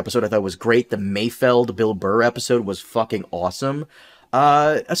 Almost every episode I thought was great. The Mayfeld Bill Burr episode was fucking awesome.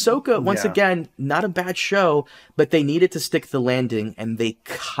 Ahsoka, once again, not a bad show, but they needed to stick the landing, and they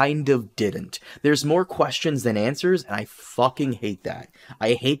kind of didn't. There's more questions than answers, and I fucking hate that.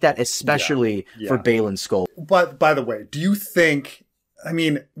 I hate that, especially for Baylan Skoll. But, by the way, do you think,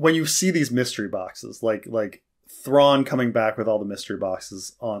 when you see these mystery boxes, like Thrawn coming back with all the mystery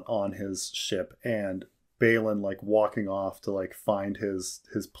boxes on his ship, and Baylan, walking off to, find his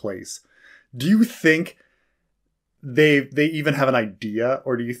place, do you think they even have an idea,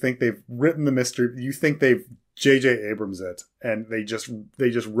 or do you think they've written the mystery? Do you think they've J.J. Abrams it, and they just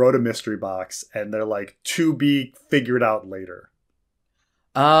wrote a mystery box, and they're to be figured out later?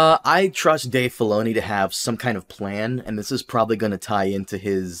 I trust Dave Filoni to have some kind of plan, and this is probably going to tie into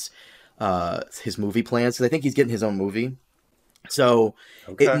his movie plans, because I think he's getting his own movie. So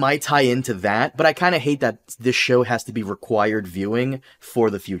it might tie into that, but I kind of hate that this show has to be required viewing for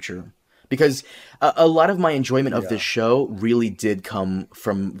the future. Because a lot of my enjoyment of this show really did come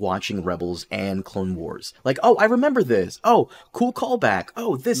from watching Rebels and Clone Wars. I remember this. Oh, cool callback.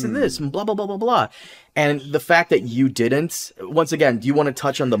 Oh, this and this, and blah, blah, blah, blah, blah. And the fact that you didn't, once again, do you want to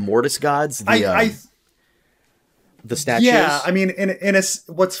touch on the Mortis gods? The statues? Yeah,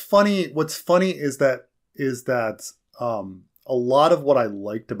 what's funny is that a lot of what I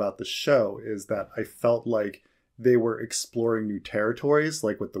liked about the show is that I felt like they were exploring new territories,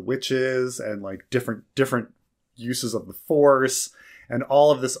 with the witches and different uses of the Force and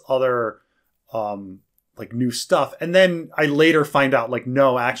all of this other new stuff. And then I later find out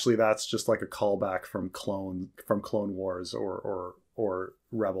no, actually that's just a callback from Clone Wars or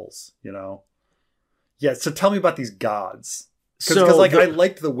Rebels, Yeah. So tell me about these gods. Because I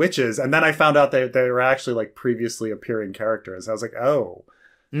liked the witches, and then I found out they were actually previously appearing characters. I was like, oh,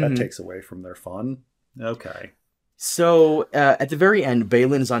 that takes away from their fun. Okay. So, at the very end,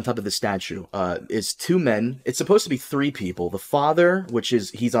 Baylan's on top of the statue. Is two men. It's supposed to be three people. The father,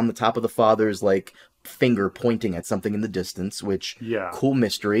 he's on the top of the father's, finger pointing at something in the distance, cool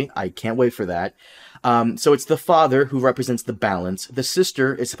mystery. I can't wait for that. So it's the father who represents the balance. The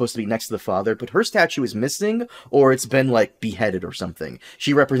sister is supposed to be next to the father, but her statue is missing, or it's been, beheaded or something.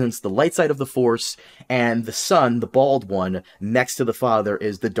 She represents the light side of the Force, and the son, the bald one, next to the father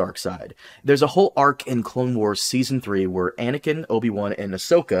is the dark side. There's a whole arc in Clone Wars Season 3 where Anakin, Obi-Wan, and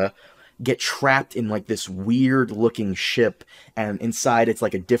Ahsoka get trapped in this weird looking ship, and inside it's a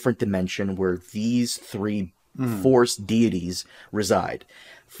different dimension where these three Force deities reside.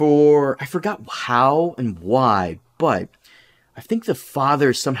 I forgot how and why, but I think the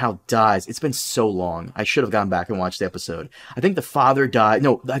father somehow dies. It's been so long. I should have gone back and watched the episode. I think the father died.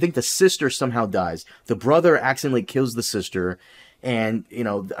 No, I think the sister somehow dies. The brother accidentally kills the sister, and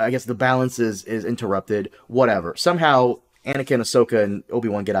I guess the balance is interrupted. Whatever. Somehow Anakin, Ahsoka, and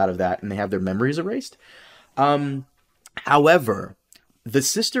Obi-Wan get out of that, and they have their memories erased. However, the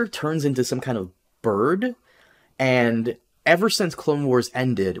sister turns into some kind of bird, and ever since Clone Wars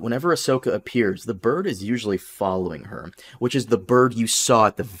ended, whenever Ahsoka appears, the bird is usually following her, which is the bird you saw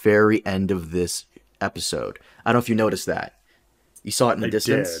at the very end of this episode. I don't know if you noticed that. You saw it in the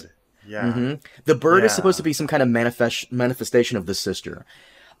distance? Did. Yeah. Mm-hmm. The bird is supposed to be some kind of manifestation of the sister.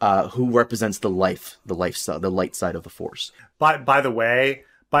 Who represents the light side of the Force. By the way,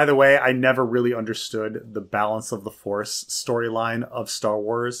 I never really understood the balance of the Force storyline of Star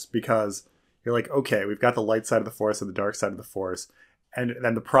Wars, because you're okay, we've got the light side of the Force and the dark side of the Force, and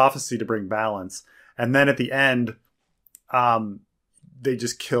then the prophecy to bring balance, and then at the end, they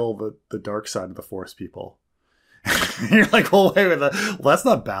just kill the dark side of the Force people. You're well, wait a minute, that's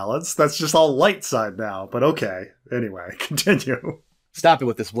not balance. That's just all light side now. But okay, anyway, continue. Stop it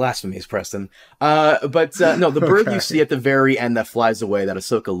with this blasphemies, Preston. But no, the bird you see at the very end that flies away that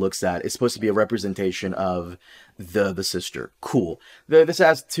Ahsoka looks at is supposed to be a representation of the sister. Cool. This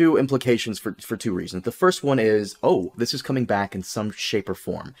has two implications for two reasons. The first one is, this is coming back in some shape or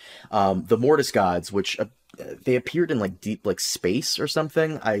form. The Mortis gods, which they appeared in like deep like space or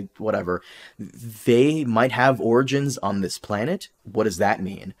something. Whatever. They might have origins on this planet. What does that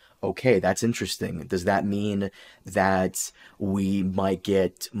mean? Okay, that's interesting. Does that mean that we might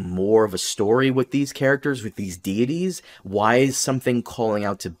get more of a story with these characters, with these deities? Why is something calling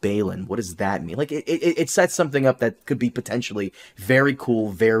out to Balin? What does that mean? Like, it sets something up that could be potentially very cool,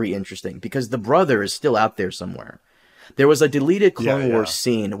 very interesting, because the brother is still out there somewhere. There was a deleted Clone Wars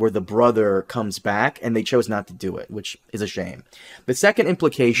scene where the brother comes back, and they chose not to do it, which is a shame. The second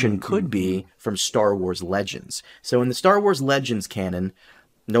implication could be from Star Wars Legends. So in the Star Wars Legends canon,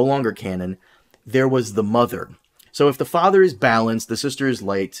 no longer canon, there was the mother. So if the father is balanced, the sister is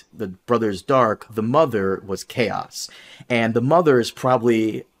light, the brother is dark, the mother was chaos. And the mother is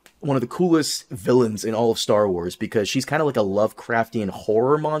probably one of the coolest villains in all of Star Wars, because she's kind of like a Lovecraftian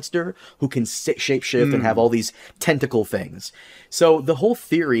horror monster who can shapeshift and have all these tentacle things. So the whole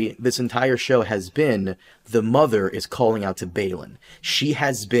theory this entire show has been the mother is calling out to Balin. She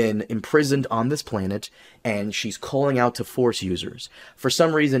has been imprisoned on this planet, and she's calling out to Force users. For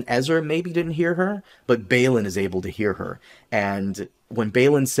some reason, Ezra maybe didn't hear her, but Balin is able to hear her. And when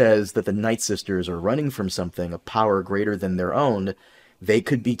Balin says that the Night Sisters are running from something, a power greater than their own, they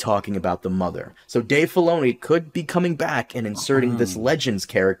could be talking about the mother. So Dave Filoni could be coming back and inserting this Legends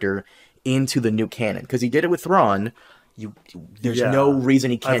character into the new canon, because he did it with Thrawn. There's no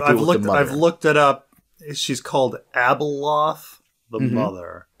reason he can't do it with the mother. I've looked it up. She's called Abeloth, the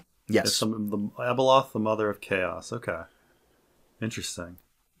mother. Yes. Abeloth, the mother of chaos. Okay. Interesting.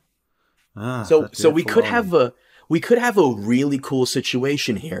 So we could have a really cool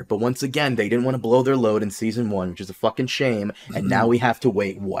situation here, but once again, they didn't want to blow their load in season 1, which is a fucking shame. And now we have to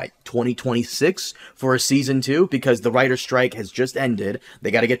wait, 2026 for a season 2? Because the writer's strike has just ended. They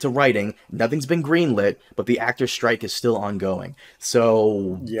got to get to writing. Nothing's been greenlit, but the actor's strike is still ongoing.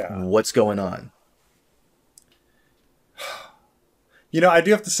 So what's going on? You know, I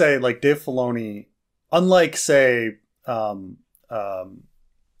do have to say, like, Dave Filoni, unlike, say, who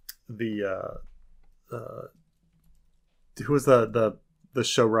was the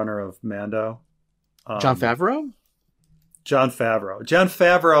showrunner of Mando? Jon Favreau? Jon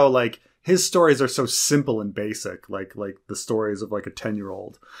Favreau, like, his stories are so simple and basic, like the stories of like a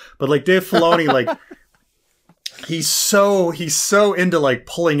 10-year-old. But like Dave Filoni, like he's so into like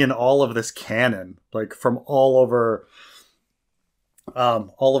pulling in all of this canon, like from all over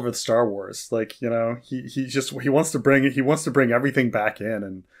the Star Wars. Like, you know, he wants to bring everything back in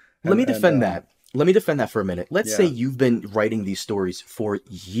and let me defend that. Let me defend that for a minute. Let's say you've been writing these stories for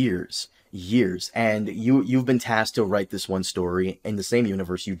years, and you've been tasked to write this one story in the same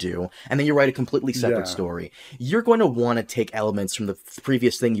universe you do, and then you write a completely separate story. You're going to want to take elements from the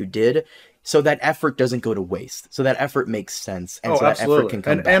previous thing you did, so that effort doesn't go to waste. So that effort makes sense, and so that effort can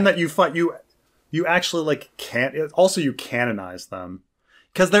come back. And that you actually like can't. Also, you canonize them,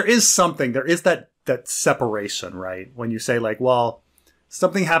 because there is that separation, right? When you say like, well,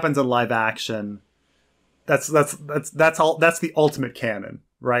 something happens in live action, that's the ultimate canon,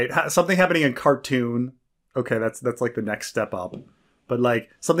 right? Something happening in cartoon, okay, that's like the next step up. But like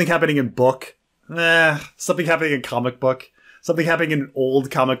something happening in book, something happening in comic book, something happening in an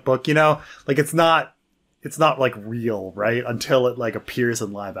old comic book, you know, like it's not like real, right? Until it like appears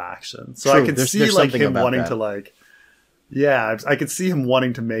in live action. So I can see like him wanting to like, I could see him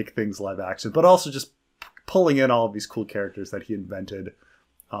wanting to make things live action, but also just pulling in all of these cool characters that he invented,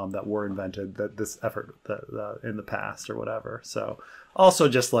 that were invented, that this effort in the past or whatever. So also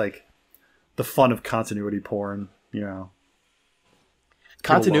just like the fun of continuity porn, you know.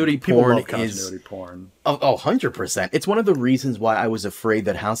 Continuity porn is continuity porn. 100%. It's one of the reasons why I was afraid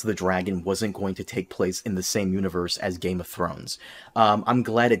that House of the Dragon wasn't going to take place in the same universe as Game of Thrones. I'm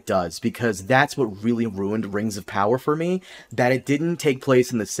glad it does, because that's what really ruined Rings of Power for me, that it didn't take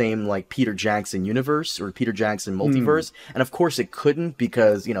place in the same like Peter Jackson universe or Peter Jackson multiverse. And of course it couldn't,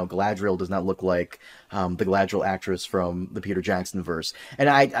 because, you know, Galadriel does not look like the Galadriel actress from the Peter Jackson verse. And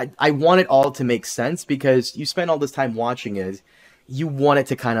I want it all to make sense, because you spend all this time watching it, you want it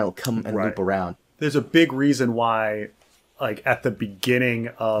to kind of come and loop around. There's a big reason why, like, at the beginning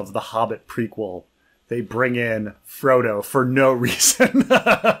of the Hobbit prequel, they bring in Frodo for no reason.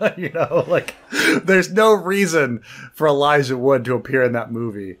 You know, like, there's no reason for Elijah Wood to appear in that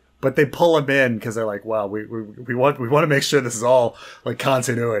movie. But they pull him in because they're like, well, we want to make sure this is all, like,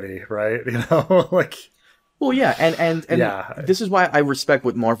 continuity, right? You know, like... Well, yeah, and Yeah. this is why I respect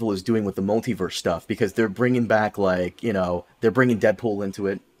what Marvel is doing with the multiverse stuff, because they're bringing back, like, you know, they're bringing Deadpool into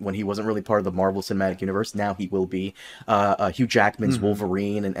it when he wasn't really part of the Marvel Cinematic Universe. Now he will be. Hugh Jackman's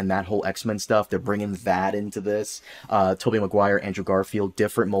Wolverine and that whole X-Men stuff, they're bringing that into this. Tobey Maguire, Andrew Garfield,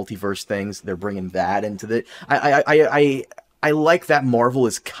 different multiverse things, they're bringing that into the... I like that Marvel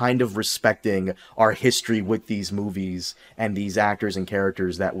is kind of respecting our history with these movies and these actors and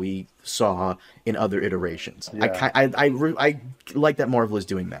characters that we saw in other iterations. Yeah. I like that Marvel is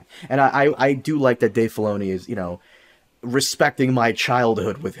doing that. And I do like that Dave Filoni is, you know, respecting my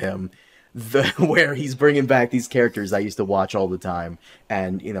childhood with him, where he's bringing back these characters I used to watch all the time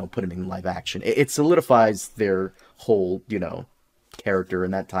and, you know, put them in live action. It solidifies their whole, you know, character in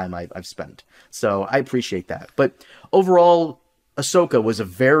that time I've spent. So I appreciate that. But overall, Ahsoka was a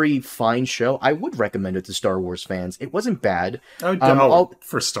very fine show. I would recommend it to Star Wars fans. It wasn't bad.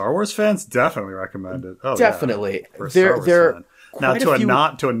 For Star Wars fans, definitely recommend it. Oh, definitely. Yeah. For a Star Wars fan. Now,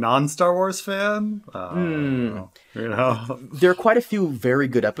 to a non-Star Wars fan, you know, there are quite a few very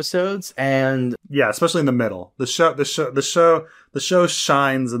good episodes, and yeah, especially in the middle. The show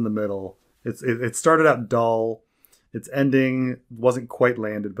shines in the middle. It started out dull. Its ending wasn't quite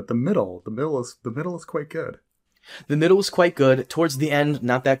landed, but the middle is quite good. The middle was quite good. Towards the end,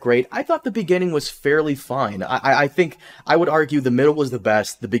 not that great. I thought the beginning was fairly fine. I think I would argue the middle was the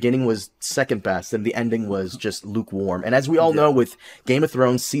best, the beginning was second best, and the ending was just lukewarm. And as we all know with Game of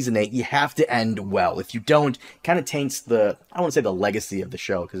Thrones Season 8, you have to end well. If you don't, it kind of taints the, I don't want to say the legacy of the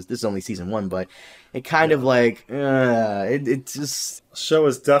show, because this is only Season 1, but it kind of like, it just... The show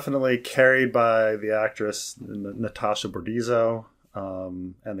is definitely carried by the actress Natasha Bordizzo,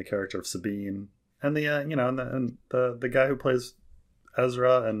 and the character of Sabine. And the guy who plays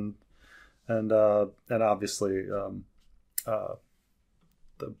Ezra and obviously the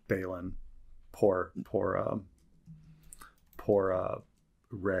Balin, poor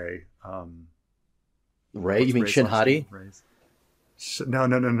Ray. Ray, you mean Shin Hati?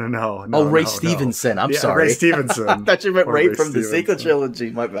 No. Oh, Ray Stevenson. I'm sorry. Ray Stevenson. I thought you meant Ray from the sequel trilogy.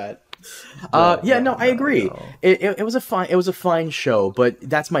 My bad. I agree. No. It was a fine show, but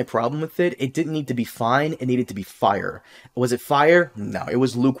that's my problem with it. It didn't need to be fine. It needed to be fire. Was it fire? No, it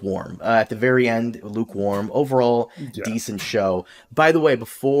was lukewarm. At the very end, lukewarm. Overall, decent show. By the way,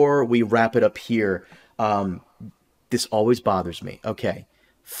 before we wrap it up here, this always bothers me. Okay,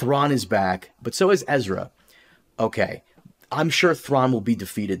 Thrawn is back, but so is Ezra. Okay. I'm sure Thrawn will be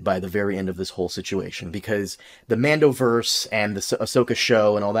defeated by the very end of this whole situation, because the Mandoverse and the Ahsoka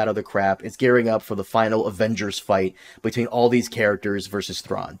show and all that other crap is gearing up for the final Avengers fight between all these characters versus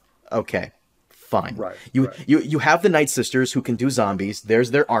Thrawn. Okay, fine. Right. You have the Night Sisters who can do zombies.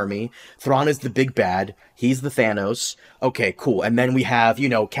 There's their army. Thrawn is the big bad. He's the Thanos. Okay, cool. And then we have,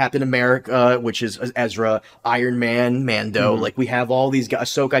 Captain America, which is Ezra, Iron Man, Mando. Like, we have all these guys.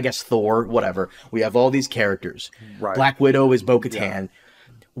 Ahsoka, I guess Thor, whatever. We have all these characters. Right. Black Widow is Bo-Katan. Yeah.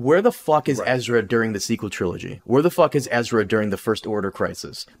 Where the fuck is Ezra during the sequel trilogy? Where the fuck is Ezra during the First Order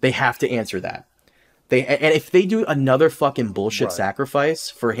crisis? They have to answer that. And if they do another fucking bullshit sacrifice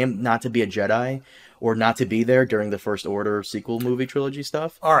for him not to be a Jedi or not to be there during the First Order sequel movie trilogy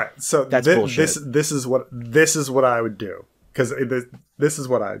stuff, all right, so that's bullshit. This is what I would do, because this is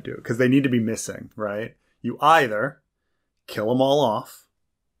what I would do, because they need to be missing, right? You either kill them all off,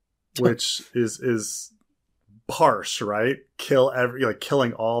 which is harsh, right?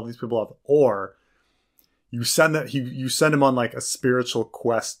 Killing all of these people off, or you send him on like a spiritual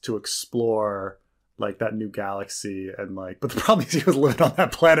quest to explore like that new galaxy, and but the problem is he was living on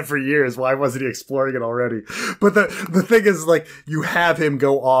that planet for years. Why wasn't he exploring it already? But the thing is, like, you have him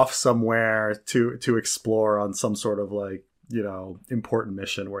go off somewhere to explore on some sort of important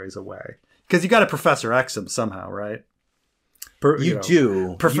mission where he's away, because you got to Professor X him somehow, right?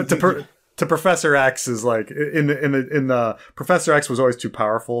 To Professor X is like in the Professor X was always too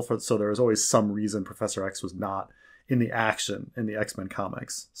powerful so there was always some reason Professor X was not in the action in the X-Men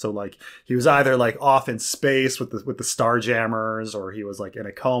comics. So like he was either like off in space with the Starjammers, or he was like in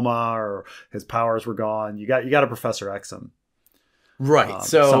a coma, or his powers were gone. You got to Professor X him. Right.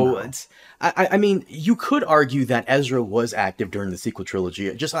 So I mean, you could argue that Ezra was active during the sequel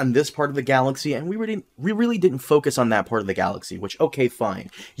trilogy, just on this part of the galaxy, and we really didn't focus on that part of the galaxy, which, okay, fine.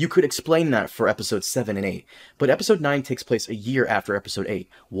 You could explain that for episodes 7 and 8, but episode 9 takes place a year after episode 8.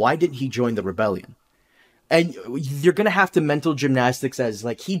 Why didn't he join the rebellion? And you're gonna have to mental gymnastics as,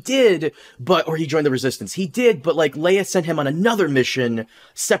 like, he did, or he joined the Resistance. He did, but, like, Leia sent him on another mission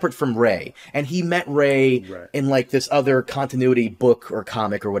separate from Rey. And he met Rey in, like, this other continuity book or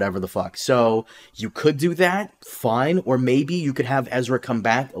comic or whatever the fuck. So, you could do that, fine. Or maybe you could have Ezra come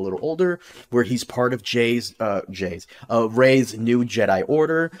back a little older, where he's part of Rey's new Jedi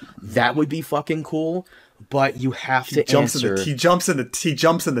Order. That would be fucking cool. But you have to answer. He jumps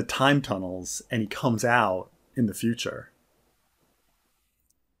into time tunnels and he comes out in the future.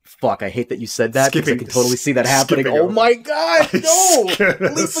 Fuck! I hate that you said that because I can totally see that happening. Oh my god! No,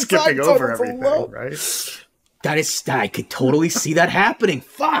 skipping over everything, right? I could totally see that happening.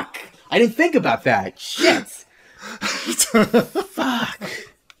 Fuck! I didn't think about that. Shit. Fuck.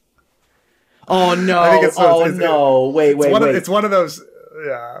 Oh no! No! Wait! It's one of those.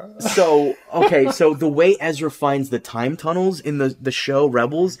 Yeah. So the way Ezra finds the time tunnels in the show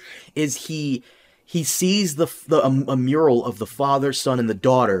Rebels is he sees a mural of the father, son, and the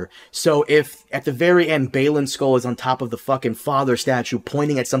daughter. So if at the very end Balin's skull is on top of the fucking father statue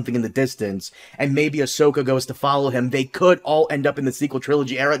pointing at something in the distance, and maybe Ahsoka goes to follow him, they could all end up in the sequel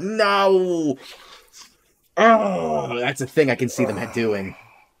trilogy era. No! Oh, that's a thing I can see them doing.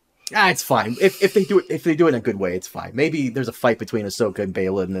 It's fine. If they do it in a good way, it's fine. Maybe there's a fight between Ahsoka and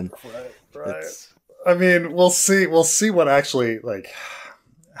Balin, and right. I mean, we'll see what actually, like,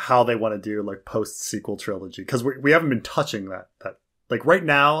 how they want to do, like, post sequel trilogy, because we haven't been touching that. Like, right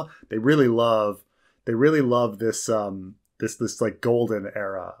now they really love this this like golden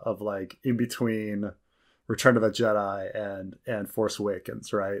era of, like, in between Return of the Jedi and Force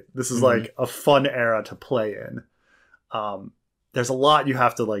Awakens, right? This is like a fun era to play in. There's a lot you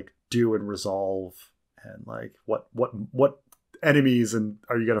have to, like, do and resolve, and, like, what enemies and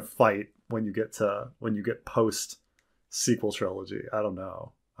are you gonna fight when you get post sequel trilogy? I don't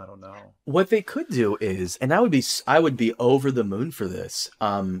know. What they could do is, and I would be over the moon for this,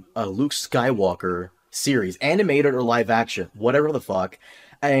 a Luke Skywalker series, animated or live action, whatever the fuck,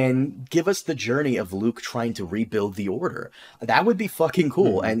 and give us the journey of Luke trying to rebuild the Order. That would be fucking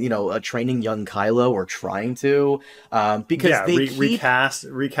cool. And, training young Kylo, or trying to, because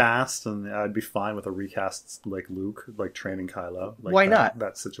recast, and I'd be fine with a recast, like, Luke, like, training Kylo. Like, why not?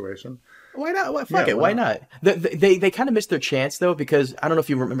 That situation. Why not? Why not? They kind of missed their chance, though, because I don't know if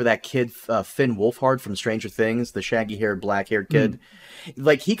you remember that kid, Finn Wolfhard from Stranger Things, the shaggy-haired, black-haired kid.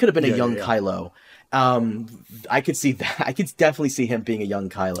 Like, he could have been a young Kylo. I could see that. I could definitely see him being a young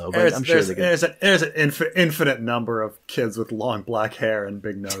Kylo. But I'm sure there's an infinite number of kids with long black hair and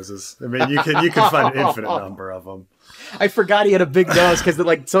big noses. I mean, you can find an infinite number of them. I forgot he had a big nose because,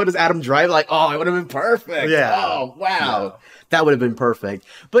 like, so does Adam Driver. Like, oh, it would have been perfect. Yeah. Oh, wow. Yeah. That would have been perfect.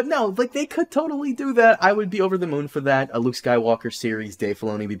 But no, like, they could totally do that. I would be over the moon for that. A Luke Skywalker series, Dave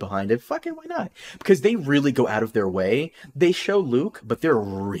Filoni be behind it. Fucking why not? Because they really go out of their way. They show Luke, but they're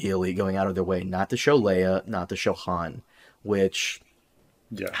really going out of their way not to show Leia, not to show Han. Which,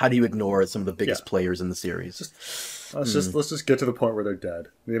 how do you ignore some of the biggest players in the series? Let's just get to the point where they're dead.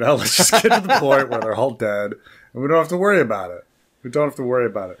 Let's just get to the point where they're all dead, and we don't have to worry about it.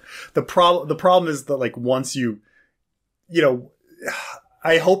 The problem is that, like, once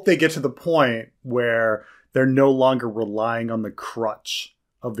I hope they get to the point where they're no longer relying on the crutch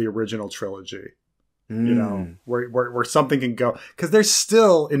of the original trilogy. Where something can go, because they're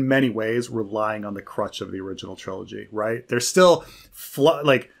still in many ways relying on the crutch of the original trilogy, right? They're still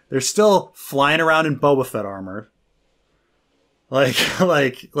flying around in Boba Fett armor,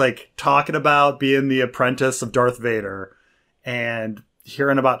 like talking about being the apprentice of Darth Vader, and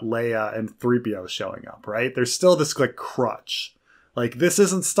hearing about Leia and 3PO showing up, right? There's still this, like, crutch. Like, this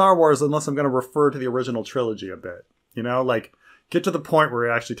isn't Star Wars unless I'm going to refer to the original trilogy a bit. Like, get to the point where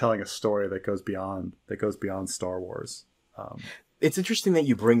you're actually telling a story that goes beyond Star Wars. It's interesting that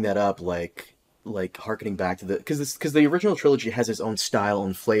you bring that up, like harkening back to because the original trilogy has its own style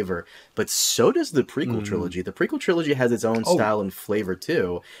and flavor, but so does the prequel trilogy. The prequel trilogy has its own style and flavor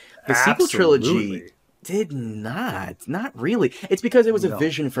too. The sequel trilogy did not really. It's because it was a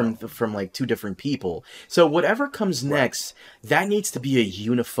vision from like two different people. So whatever comes next, that needs to be a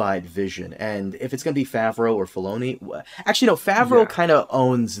unified vision. And if it's going to be Favreau or Filoni, actually no, Favreau kind of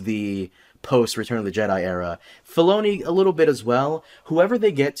owns the post Return of the Jedi era. Filoni a little bit as well. Whoever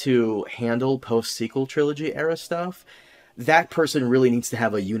they get to handle post sequel trilogy era stuff, that person really needs to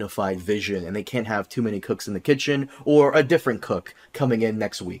have a unified vision, and they can't have too many cooks in the kitchen or a different cook coming in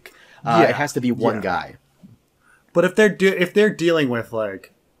next week. It has to be one guy. But if they're dealing with,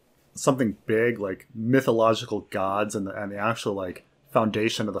 like, something big, like mythological gods and the actual, like,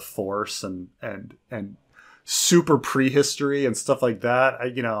 foundation of the Force and super prehistory and stuff like that,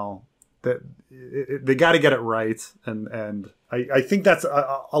 they got to get it right, and I think that's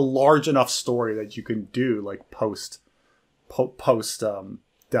a large enough story that you can do like post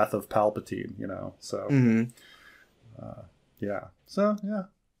death of Palpatine, you know. So yeah, so yeah,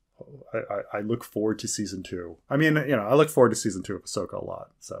 I look forward to season 2. I mean, you know, I look forward to season 2 of Ahsoka a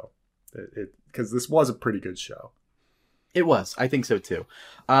lot. So because this was a pretty good show. It was. I think so too.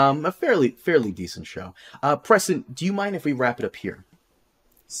 A fairly decent show. Preston, do you mind if we wrap it up here?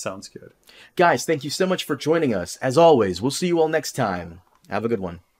 Sounds good. Guys, thank you so much for joining us. As always, we'll see you all next time. Have a good one.